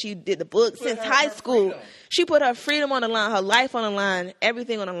everything, she did the book since high school. Freedom. She put her freedom on the line, her life on the line,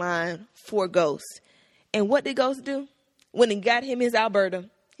 everything on the line for Ghost. And what did Ghost do? When he got him his Alberta,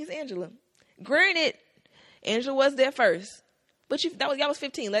 his Angela. Granted, Angela was there first, but y'all was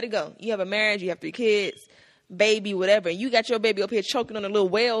 15, let it go. You have a marriage, you have 3 kids, baby, whatever, and you got your baby up here choking on a little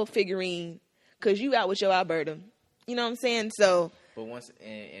whale figurine because you out with your Alberta. You know what I'm saying? So... But once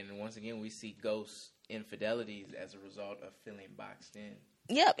again, we see Ghost's infidelities as a result of feeling boxed in.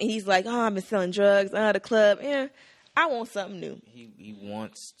 Yep, and he's like, I've been selling drugs, the club. Yeah, I want something new. He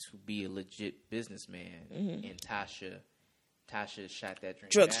wants to be a legit businessman, and Tasha shot that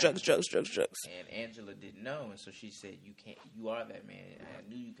drink. Drugs. And Angela didn't know, and so she said, you are that man. I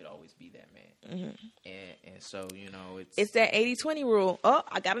knew you could always be that man. And so, it's that 80-20 rule. Oh,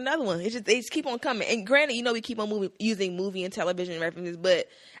 I got another one. They just keep on coming. And granted, we keep on using movie and television references, but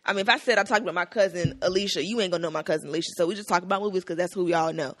I mean, if I said I'm talking about my cousin Alicia, you ain't gonna know my cousin Alicia. So we just talk about movies because that's who we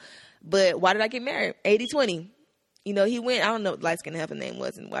all know. But why did I get married? 80-20. He went, I don't know what light skin half name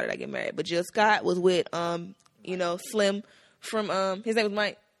was and why did I get married. But Jill Scott was with Slim from his name was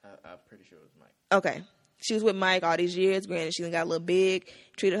Mike. I'm pretty sure it was Mike. Okay. She was with Mike all these years. Granted, she got a little big,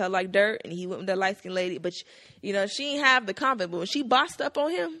 treated her like dirt, and he went with that light skinned lady. But she didn't have the confidence. But when she bossed up on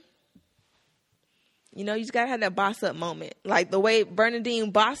him, you just gotta have that boss up moment. Like the way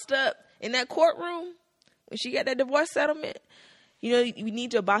Bernadine bossed up in that courtroom when she got that divorce settlement. You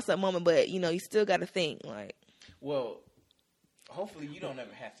need your boss up moment, but you still gotta think like. Well, hopefully you don't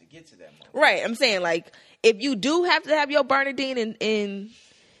ever have to get to that moment. Right. I'm saying, like, if you do have to have your Bernadine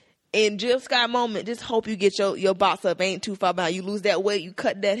in Jill Scott moment, just hope you get your box up. Ain't too far behind. You lose that weight, you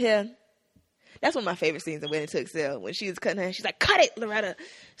cut that hair. That's one of my favorite scenes in Wedding to Excel. When she was cutting her hair, she's like, cut it, Loretta.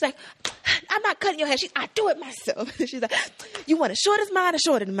 She's like, I'm not cutting your hair. I do it myself. She's like, you want it short as mine or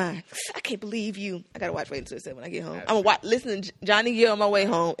shorter than mine? I can't believe you. I got to watch Wedding to Excel when I get home. I'm going to listen to Johnny Gill on my way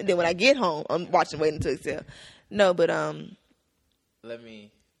home. And then when I get home, I'm watching Wedding to Excel. No, but, let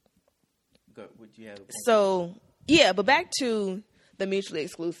me go. Would you have? So yeah, but back to the mutually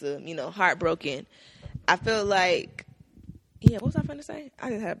exclusive. Heartbroken. I feel like what was I trying to say? I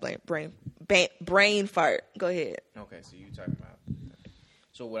just had a brain fart. Go ahead. Okay, so you talking about.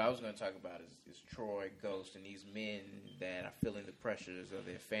 So what I was going to talk about is Troy, Ghost, and these men that are feeling the pressures of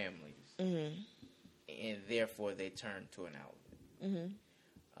their families, and therefore they turn to an outlet.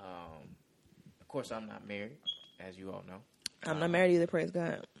 Of course, I'm not married, as you all know. I'm not married either, praise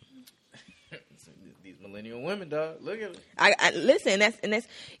God. These millennial women, dog. Look at it. I listen, that's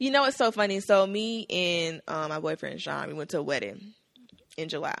it's so funny. So me and my boyfriend Sean, we went to a wedding in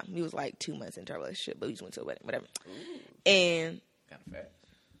July. We was like 2 months into our relationship, but we just went to a wedding, whatever. Ooh. And kind of fast.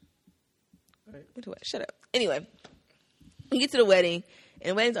 Went to a wedding. Shut up. Anyway, we get to the wedding,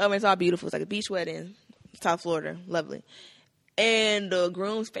 and the wedding's over. It's all beautiful. It's like a beach wedding, South Florida, lovely. And the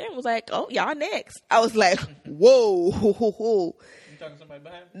groom's family was like, "Oh, y'all next." I was like, "Whoa, ho, ho, ho." You talking to somebody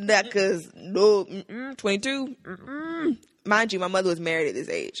behind me? That because no, 22. Mind you, my mother was married at this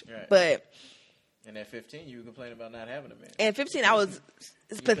age, right. But and at 15, you were complaining about not having a man. And 15, I was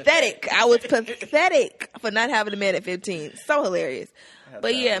pathetic. I was pathetic for not having a man at 15. So hilarious.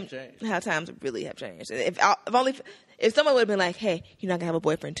 But yeah, how times really have changed. If someone would have been like, "Hey, you're not gonna have a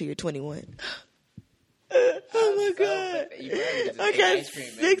boyfriend until you're 21." Oh my God! I got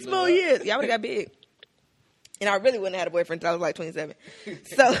 6 more years. Yeah, I would have got big, and I really wouldn't have had a boyfriend until I was like 27.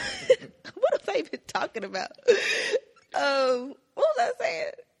 So, what was I even talking about? What was I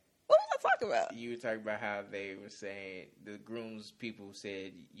saying? What was I talking about? You were talking about how they were saying the groom's people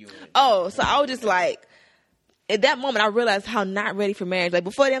said you. So I was just like, at that moment, I realized how not ready for marriage. Like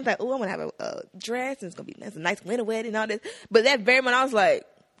before, I'm like, "Oh, I'm gonna have a dress, and it's gonna be a nice winter wedding, and all this." But that very moment, I was like,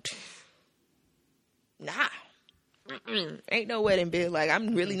 "Nah, ain't no wedding, bitch. Like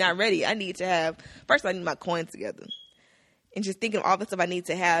I'm really not ready. I need to have first. I need my coins together, and just thinking of all the stuff I need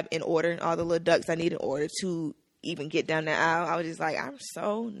to have in order, all the little ducks I need in order to even get down the aisle. I was just like, I'm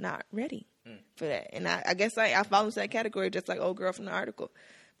so not ready for that. And I guess I fall into that category just like old girl from the article.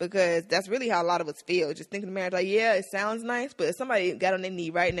 Because that's really how a lot of us feel. Just thinking of marriage, like, yeah, it sounds nice, but if somebody got on their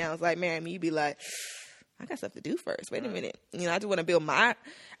knee right now, it's like, marry me, you'd be like, I got stuff to do first. Wait a minute. You know, I just want to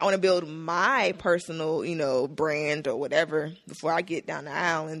build my personal, you know, brand or whatever before I get down the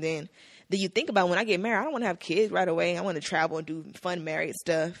aisle. And then you think about when I get married, I don't want to have kids right away. I want to travel and do fun married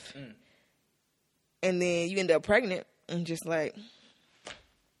stuff. And then you end up pregnant and just like,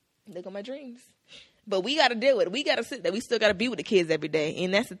 look at my dreams. But we got to deal with it. We got to sit there. We still got to be with the kids every day.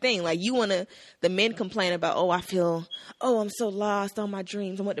 And that's the thing. Like, the men complain about, I'm so lost on my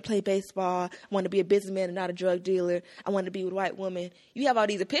dreams. I want to play baseball. I want to be a businessman and not a drug dealer. I want to be with a white woman. You have all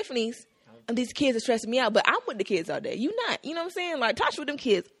these epiphanies, and these kids are stressing me out. But I'm with the kids all day. You not. You know what I'm saying? Like, Tasha with them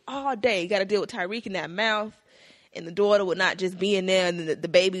kids all day. You got to deal with Tyreek in that mouth. And the daughter would not just be in there. And the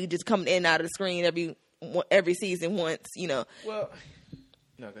baby just coming in and out of the screen every season once, you know. Well,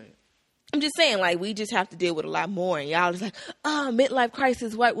 no, go ahead. I'm just saying, like, we just have to deal with a lot more. And y'all just like, midlife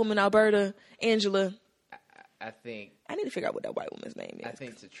crisis, white woman, Alberta, Angela. I think... I need to figure out what that white woman's name is. I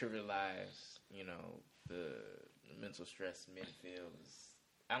think to trivialize, you know, the mental stress men feel is...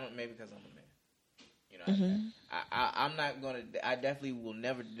 maybe because I'm a man. You know, I'm not going to... I definitely will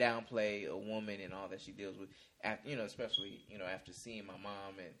never downplay a woman and all that she deals with. After, you know, especially, you know, after seeing my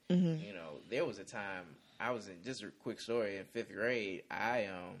mom. And, you know, there was a time I was in... Just a quick story. In 5th grade, I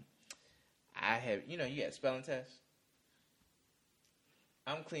had, you know, you had spelling tests.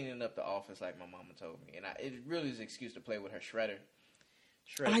 I'm cleaning up the office like my mama told me. And it really is an excuse to play with her shredder.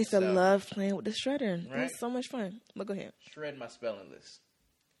 I used to love playing with the shredder. Right? It was so much fun. But go ahead. Shred my spelling list.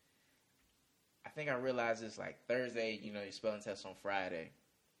 I think I realized it's like Thursday, you know, your spelling test on Friday.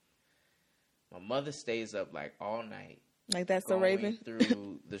 My mother stays up like all night. Like that's so Raven?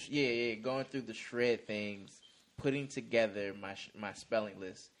 Going through the shred things, putting together my spelling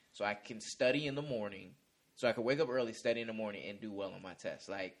list. So I can study in the morning. So I can wake up early, study in the morning, and do well on my test.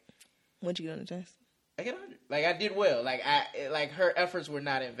 Like, what'd you get on the test? I got 100. Like, I did well. Like her efforts were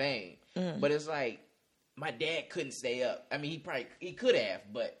not in vain. But it's like my dad couldn't stay up. I mean, he could have,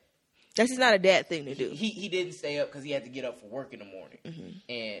 but that's just not a dad thing to do. He didn't stay up because he had to get up for work in the morning.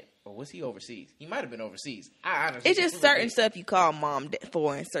 And was he overseas? He might have been overseas. I honestly, it's just certain stuff you call mom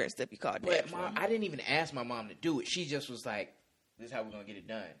for, and certain stuff you call dad for. I didn't even ask my mom to do it. She just was like, this is how we're going to get it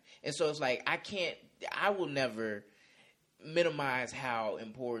done. And so it's like, I will never minimize how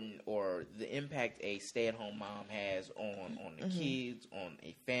important or the impact a stay-at-home mom has on the kids, on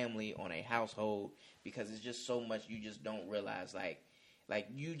a family, on a household, because it's just so much you just don't realize. Like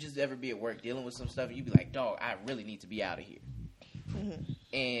you just ever be at work dealing with some stuff, and you be like, dog, I really need to be out of here.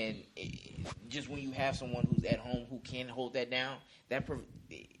 And just when you have someone who's at home who can hold that down, that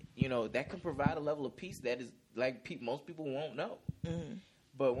can provide a level of peace that is like most people won't know.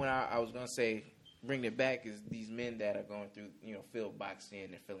 But when I was going to say, bring it back, is these men that are going through, you know, feel boxed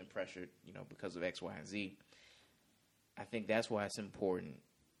in and feeling pressured, you know, because of X, Y, and Z. I think that's why it's important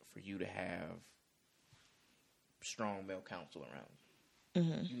for you to have strong male counsel around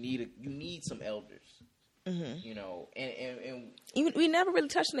you. You need some elders. You know, and even we never really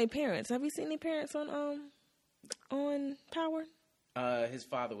touched on their parents. Have you seen their parents on Power? His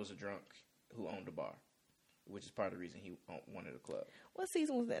father was a drunk who owned a bar, which is part of the reason he wanted a club. What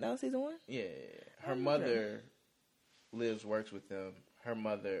season was that? That was season 1? Yeah. Her mother works with them.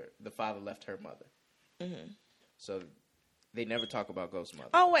 The father left her mother. So they never talk about Ghost's mother.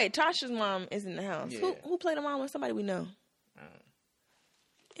 Oh, wait. Tasha's mom is in the house. Yeah. Who played the mama? Somebody we know.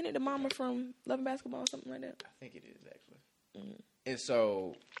 Isn't it the mama from Love and Basketball or something like that? I think it is, actually. And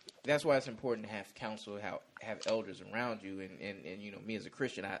so that's why it's important to have counsel, have elders around you. And you know, me as a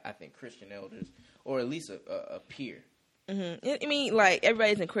Christian, I think Christian elders, or at least a peer. I mean, like,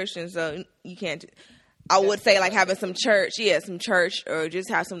 everybody's a Christian, so you can't... I would say, like, having some church, or just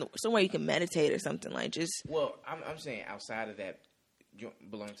have somewhere you can meditate or something, like, just... Well, I'm saying outside of that,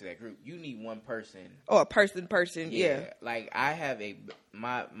 belong to that group, you need one person. Oh, a person, yeah. Like, I have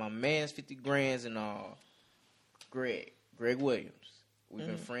my man's 50 grands and all, Greg Williams. We've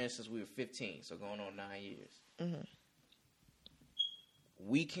been friends since we were 15, so going on 9 years.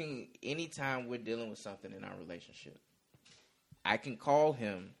 We can, anytime we're dealing with something in our relationship, I can call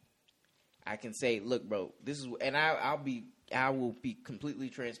him. I can say, look, bro, this is, and I will be completely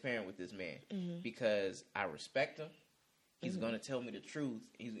transparent with this man because I respect him. He's going to tell me the truth.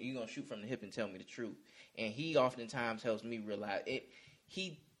 He's going to shoot from the hip and tell me the truth. And he oftentimes helps me realize it.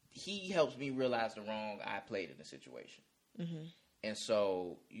 He helps me realize the wrong I played in the situation. And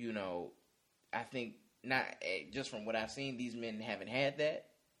so, you know, I think not just from what I've seen, these men haven't had that.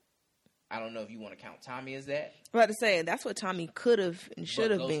 I don't know if you want to count Tommy as that. I'm about to say, that's what Tommy could have and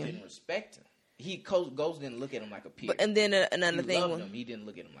should have been. Didn't respect him. Ghost didn't look at him like a peer. And then another thing, loved him. He didn't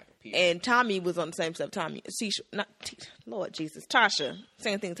look at him like a peer. And Tommy was on the same stuff. Lord Jesus, Tasha,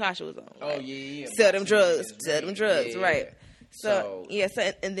 same thing Tasha was on. Oh yeah. Sell them drugs, right? So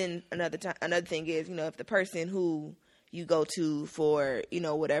and then another thing is, if the person who you go to for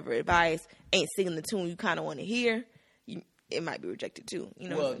whatever advice ain't singing the tune you kind of want to hear, it might be rejected too.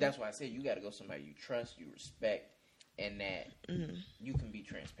 Well, that's why I said you got to go somebody you trust, you respect, and that you can be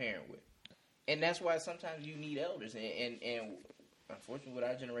transparent with. And that's why sometimes you need elders. And unfortunately, with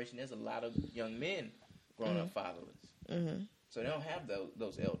our generation, there's a lot of young men growing up fatherless. Mm-hmm. So they don't have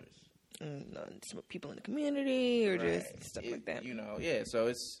those elders. Some people in the community or just stuff like that. So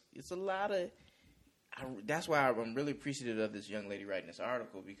it's a lot of... that's why I'm really appreciative of this young lady writing this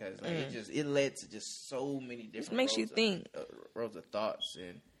article, because it led to just so many different... It makes you think. Rows of thoughts.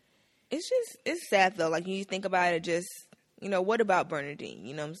 And it's sad, though. Like, you think about it, just, what about Bernadine?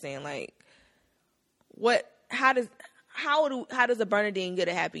 You know what I'm saying? Like, how does a Bernadine get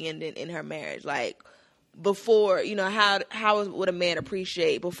a happy ending in her marriage? Like, before, how would a man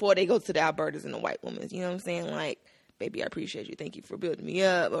appreciate before they go to the Albertas and the white women? You know what I'm saying? Like, baby, I appreciate you. Thank you for building me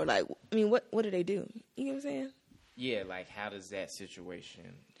up. Or like, what do they do? You know what I'm saying? Yeah, like, how does that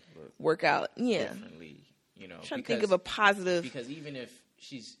situation work out? Yeah, differently. I'm trying to think of a positive. Because even if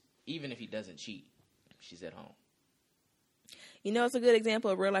he doesn't cheat, she's at home. It's a good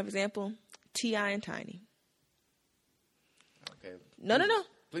example, a real life example. T.I. and Tiny. Okay. No.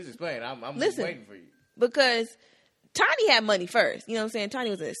 Please explain. I'm waiting for you. Because Tiny had money first. You know what I'm saying? Tiny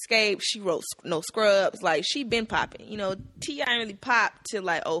was an escape. She wrote No Scrubs. Like, she been popping. T.I. really popped till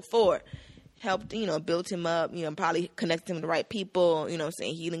like 2004. Helped, built him up. Probably connected him to the right people. You know what I'm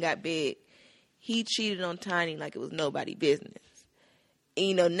saying? He done got big. He cheated on Tiny like it was nobody's business.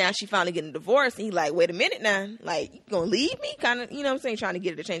 And, now she finally getting a divorce. And he like, wait a minute now. Like, you gonna leave me? Kind of, you know what I'm saying? Trying to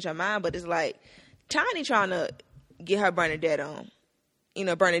get her to change her mind. But it's like, Tiny trying to get her Bernadette on.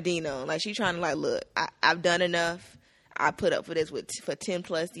 Bernadine on. Like, she trying to like, look, I've done enough. I put up for this for 10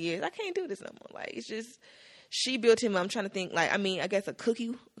 plus years. I can't do this no more. Like, it's just, she built him up. I'm trying to think, like, I guess a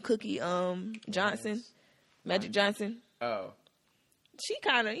Cookie Johnson, Magic Johnson. Oh. She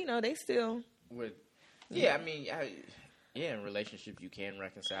kind of, they still. In relationships you can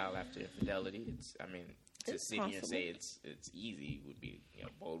reconcile after infidelity. To sit here and say it's easy would be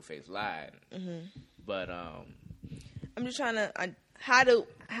bold-faced lie. Mm-hmm. But I'm just trying to how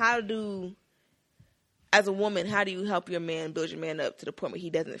do as a woman, how do you help your man, build your man up to the point where he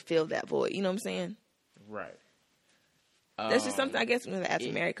doesn't feel that void? You know what I'm saying? Right. That's just something I guess as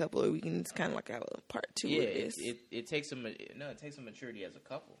a married couple, or we can just kind of like have a part two of this. It takes a maturity as a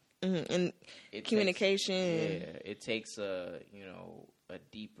couple. Mm-hmm. And communication. It takes a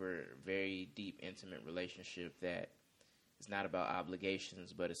deeper, very deep, intimate relationship that is not about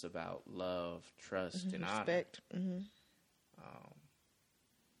obligations, but it's about love, trust, and respect. Honor. Mm-hmm.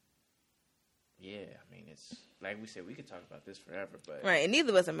 It's like we said, we could talk about this forever, but right. And neither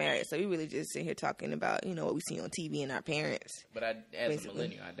of us are married, so we really just sit here talking about what we see on TV and our parents. But as a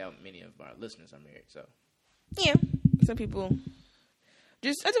millennial, I doubt many of our listeners are married. So yeah, some people. I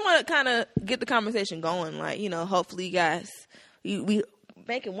just want to kind of get the conversation going. Like, hopefully you guys, we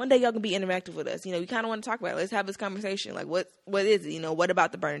make it one day y'all can be interactive with us. We kind of want to talk about it. Let's have this conversation. Like, what is it? What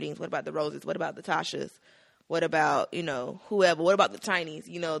about the Bernadines? What about the Roses? What about the Tashas? What about, whoever? What about the Tinies?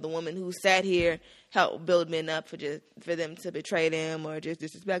 The woman who sat here, helped build men up for them to betray them or just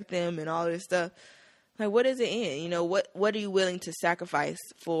disrespect them and all this stuff. Like, what is it in? What are you willing to sacrifice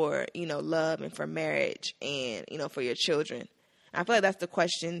for, love and for marriage and, for your children? I feel like that's the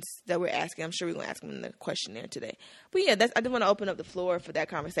questions that we're asking. I'm sure we're going to ask them in the questionnaire today. But yeah, I just want to open up the floor for that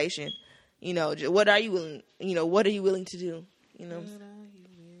conversation. What are you willing? What are you willing to do?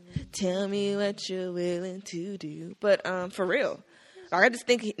 Tell me what you're willing to do. But for real, like, I just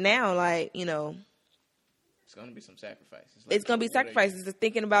think now, like, it's going to be some sacrifices. It's going to be sacrifices. Just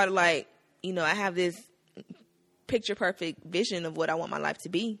thinking about it, like, I have this picture perfect vision of what I want my life to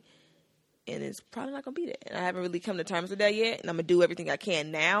be. And it's probably not going to be that. And I haven't really come to terms with that yet. And I'm going to do everything I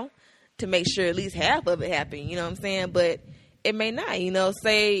can now to make sure at least half of it happen. You know what I'm saying? But it may not,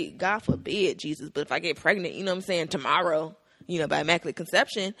 say, God forbid, Jesus. But if I get pregnant, tomorrow, by immaculate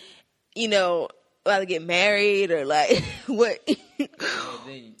conception, either get married or like what? Well,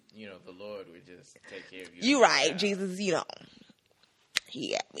 then, the Lord would just take care of you. You right, Jesus, he got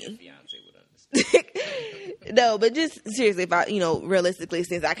me. Your fiance would understand. No, but just seriously, if I, realistically,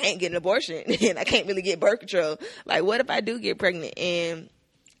 since I can't get an abortion and I can't really get birth control, like, what if I do get pregnant and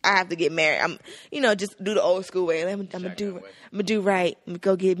I have to get married? I'm, just do the old school way. I'm gonna do right. I'm gonna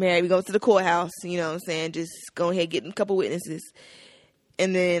go get married. We go to the courthouse. You know what I'm saying? Just go ahead, get a couple witnesses,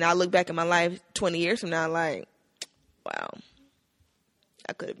 And then I look back at my life 20 years from now, like, wow,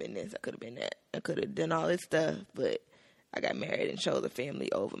 I could have been this, I could have been that, I could have done all this stuff, but I got married and chose a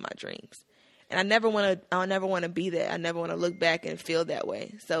family over my dreams. And I'll never want to be that. I never want to look back and feel that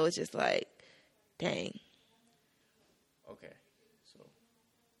way. So it's just like, dang. Okay, so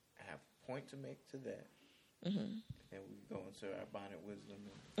I have a point to make to that. Mm-hmm. And we go into our bonnet wisdom.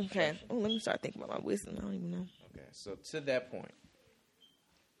 Okay. Oh, let me start thinking about my wisdom. I don't even know. Okay, so to that point,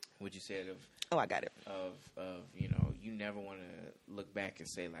 what you said of I got it. Of you never want to look back and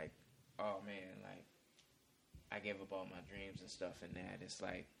say like, oh man, like I gave up all my dreams and stuff and that. It's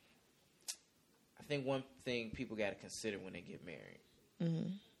like, I think one thing people got to consider when they get married,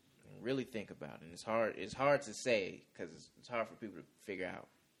 and really think about it. And it's hard to say because it's hard for people to figure out.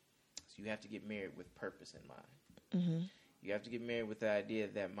 So you have to get married with purpose in mind. Mm-hmm. You have to get married with the idea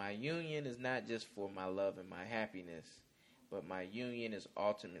that my union is not just for my love and my happiness, but my union is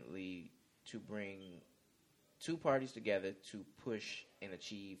ultimately to bring two parties together to push and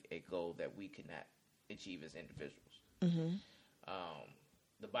achieve a goal that we could not achieve as individuals. Mm-hmm.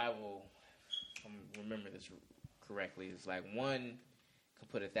 The Bible, if I remember this correctly, is like one can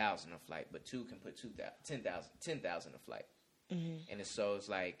put 1,000 a flight, but two can put 10,000 a flight. Mm-hmm. And it's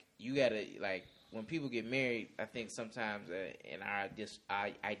like you gotta, like, when people get married, I think sometimes in our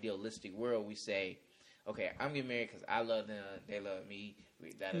idealistic world we say, okay, I'm getting married because I love them, they love me,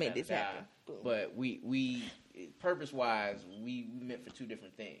 make this happen. But we purpose wise we meant for two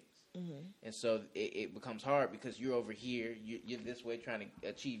different things. Mm-hmm. And so it becomes hard because you're over here, you're this way trying to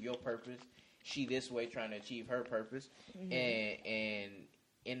achieve your purpose, she this way trying to achieve her purpose, mm-hmm. and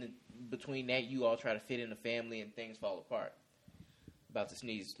in between that you all try to fit in the family and things fall apart. About to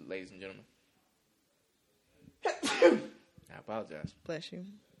sneeze, ladies and gentlemen. I apologize. Bless you.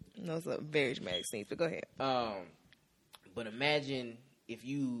 No, it's a very dramatic sneeze, but go ahead. But imagine if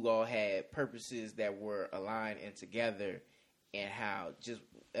you all had purposes that were aligned and together, and how just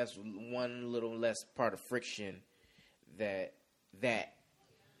that's one little less part of friction that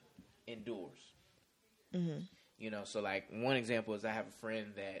endures. Mm-hmm. So like one example is I have a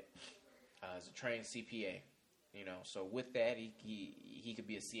friend that is a trained CPA. So with that, he could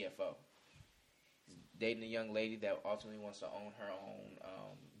be a CFO. He's dating a young lady that ultimately wants to own her own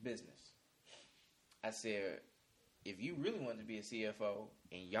business. I said, if you really want to be a CFO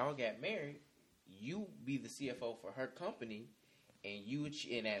and y'all got married, you be the CFO for her company,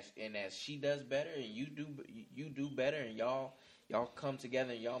 and as she does better and you do better, and y'all come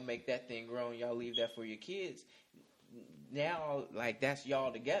together and y'all make that thing grow and y'all leave that for your kids. Now, like, that's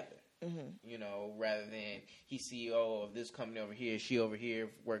y'all together. Mm-hmm. Rather than he's CEO of this company over here, she over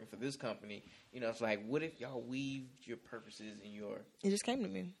here working for this company. It's like, what if y'all weaved your purposes and it just came to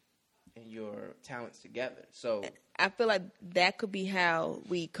me. And your talents together. So I feel like that could be how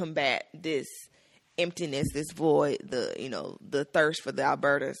we combat this emptiness, this void, the thirst for the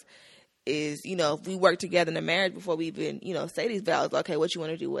Albertas. Is, if we work together in a marriage before we even, say these vows, okay, what you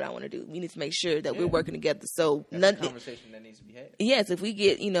want to do, what I want to do. We need to make sure that we're working together. So that's a conversation that needs to be had. Yes, if we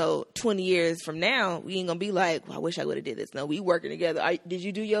get, 20 years from now, we ain't going to be like, well, I wish I would have did this. No, we working together. Did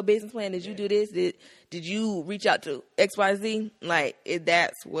you do your business plan? Did you do this? Did you reach out to XYZ? Like,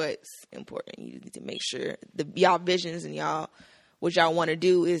 that's what's important. You need to make sure y'all visions and what y'all want to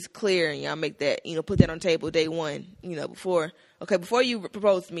do is clear, and y'all make that, put that on the table day one, before you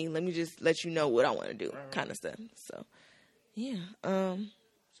propose to me, let me just let you know what I want to do, kind of stuff. So, yeah.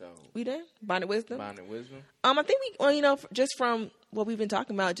 So we done? Bonnet wisdom? I think just from what we've been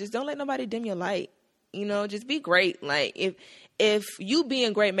talking about, just don't let nobody dim your light. Just be great. Like, if you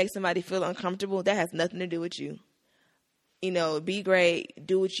being great makes somebody feel uncomfortable, that has nothing to do with you. Be great.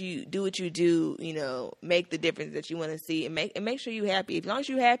 Do what you do. Make the difference that you want to see, and make sure you're happy. As long as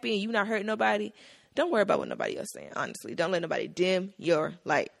you're happy and you're not hurting nobody, don't worry about what nobody else saying. Honestly, don't let nobody dim your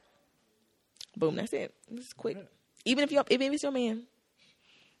light. Boom. That's it. It's quick. Yeah. Even if it's your man,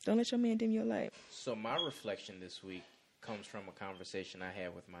 don't let your man dim your light. So my reflection this week comes from a conversation I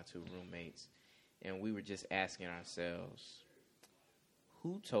had with my two roommates, and we were just asking ourselves,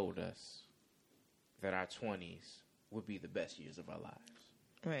 who told us that our 20s would be the best years of our lives?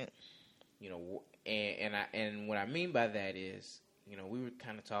 Right. And what I mean by that is, we were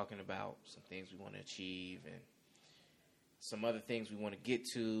kind of talking about some things we want to achieve and some other things we want to get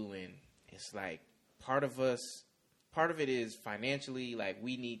to, and it's like part of it is financially, like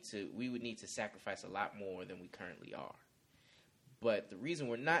we would need to sacrifice a lot more than we currently are. But the reason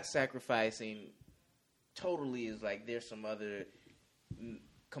we're not sacrificing totally is like there's some other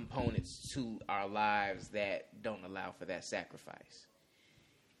components to our lives that don't allow for that sacrifice.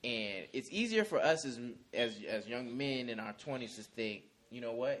 And it's easier for us as young men in our 20s to think, you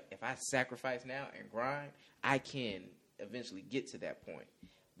know what? If I sacrifice now and grind, I can eventually get to that point.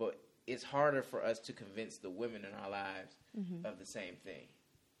 But it's harder for us to convince the women in our lives of the same thing.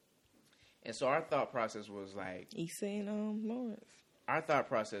 And so our thought process was like... He's saying, Lawrence. Our thought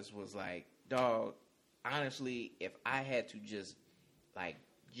process was like, dog, honestly, if I had to just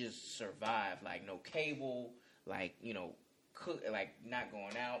survive, like no cable, like, you know, cook, like not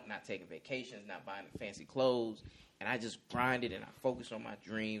going out, not taking vacations, not buying fancy clothes, and I just grinded and I focused on my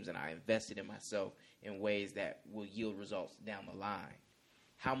dreams and I invested in myself in ways that will yield results down the line.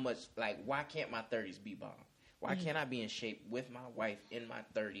 How much, like, why can't my 30s be bomb? Why can't I be in shape with my wife in my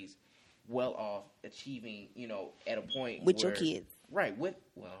 30s, well off, achieving, you know, at a point with your kids? Right, well,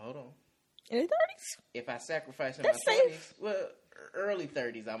 hold on. In the 30s? If I sacrifice in That's my 20s, safe. well, early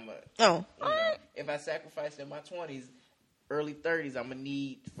 30s, if I sacrifice in my 20s, early 30s, I'm gonna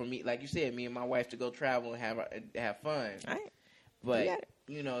need, for me, like you said, me and my wife to go travel and have fun. All right. But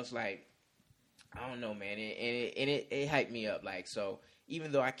you know, it's like, I don't know, man, it hyped me up. Like, so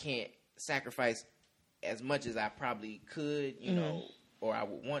even though I can't sacrifice as much as I probably could, you know, or I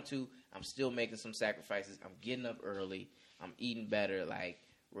would want to, I'm still making some sacrifices. I'm getting up early. I'm eating better, like,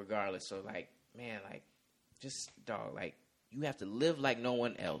 regardless. So, like, man, like, just, dog, like, you have to live like no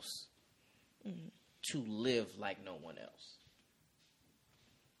one else to live like no one else.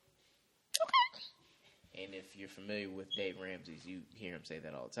 Okay. And if you're familiar with Dave Ramsey, you hear him say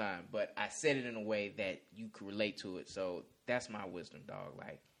that all the time. But I said it in a way that you could relate to it. So that's my wisdom, dog.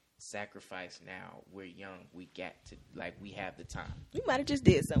 Like, sacrifice now. We're young. We got to, like, we have the time. We might have just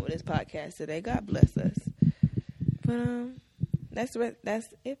did some with this podcast today. God bless us. But, that's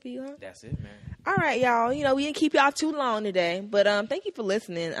it for you, huh? That's it, man. All right, y'all. You know, we didn't keep y'all too long today, but thank you for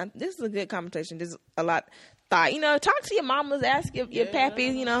listening. This is a good conversation. There's a lot thought. You know, talk to your mamas, ask your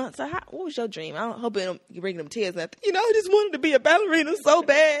pappies, you know. So what was your dream? I hope you bring them tears. You know, I just wanted to be a ballerina so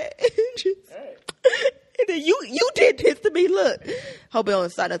bad. And then you did this to me. Look, hope it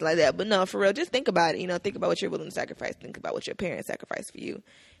don't start us like that. But no, for real, just think about it. You know, think about what you're willing to sacrifice. Think about what your parents sacrificed for you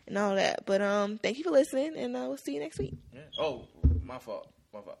and all that. But thank you for listening, and we'll see you next week. Yeah. Oh, my fault.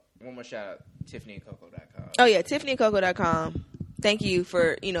 One more shout out, TiffanyandCoco.com. Oh yeah, TiffanyandCoco.com. Thank you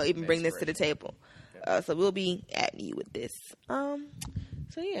for, you know, even bring this to the table. So we'll be at you with this. So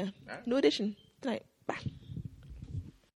yeah, new edition tonight.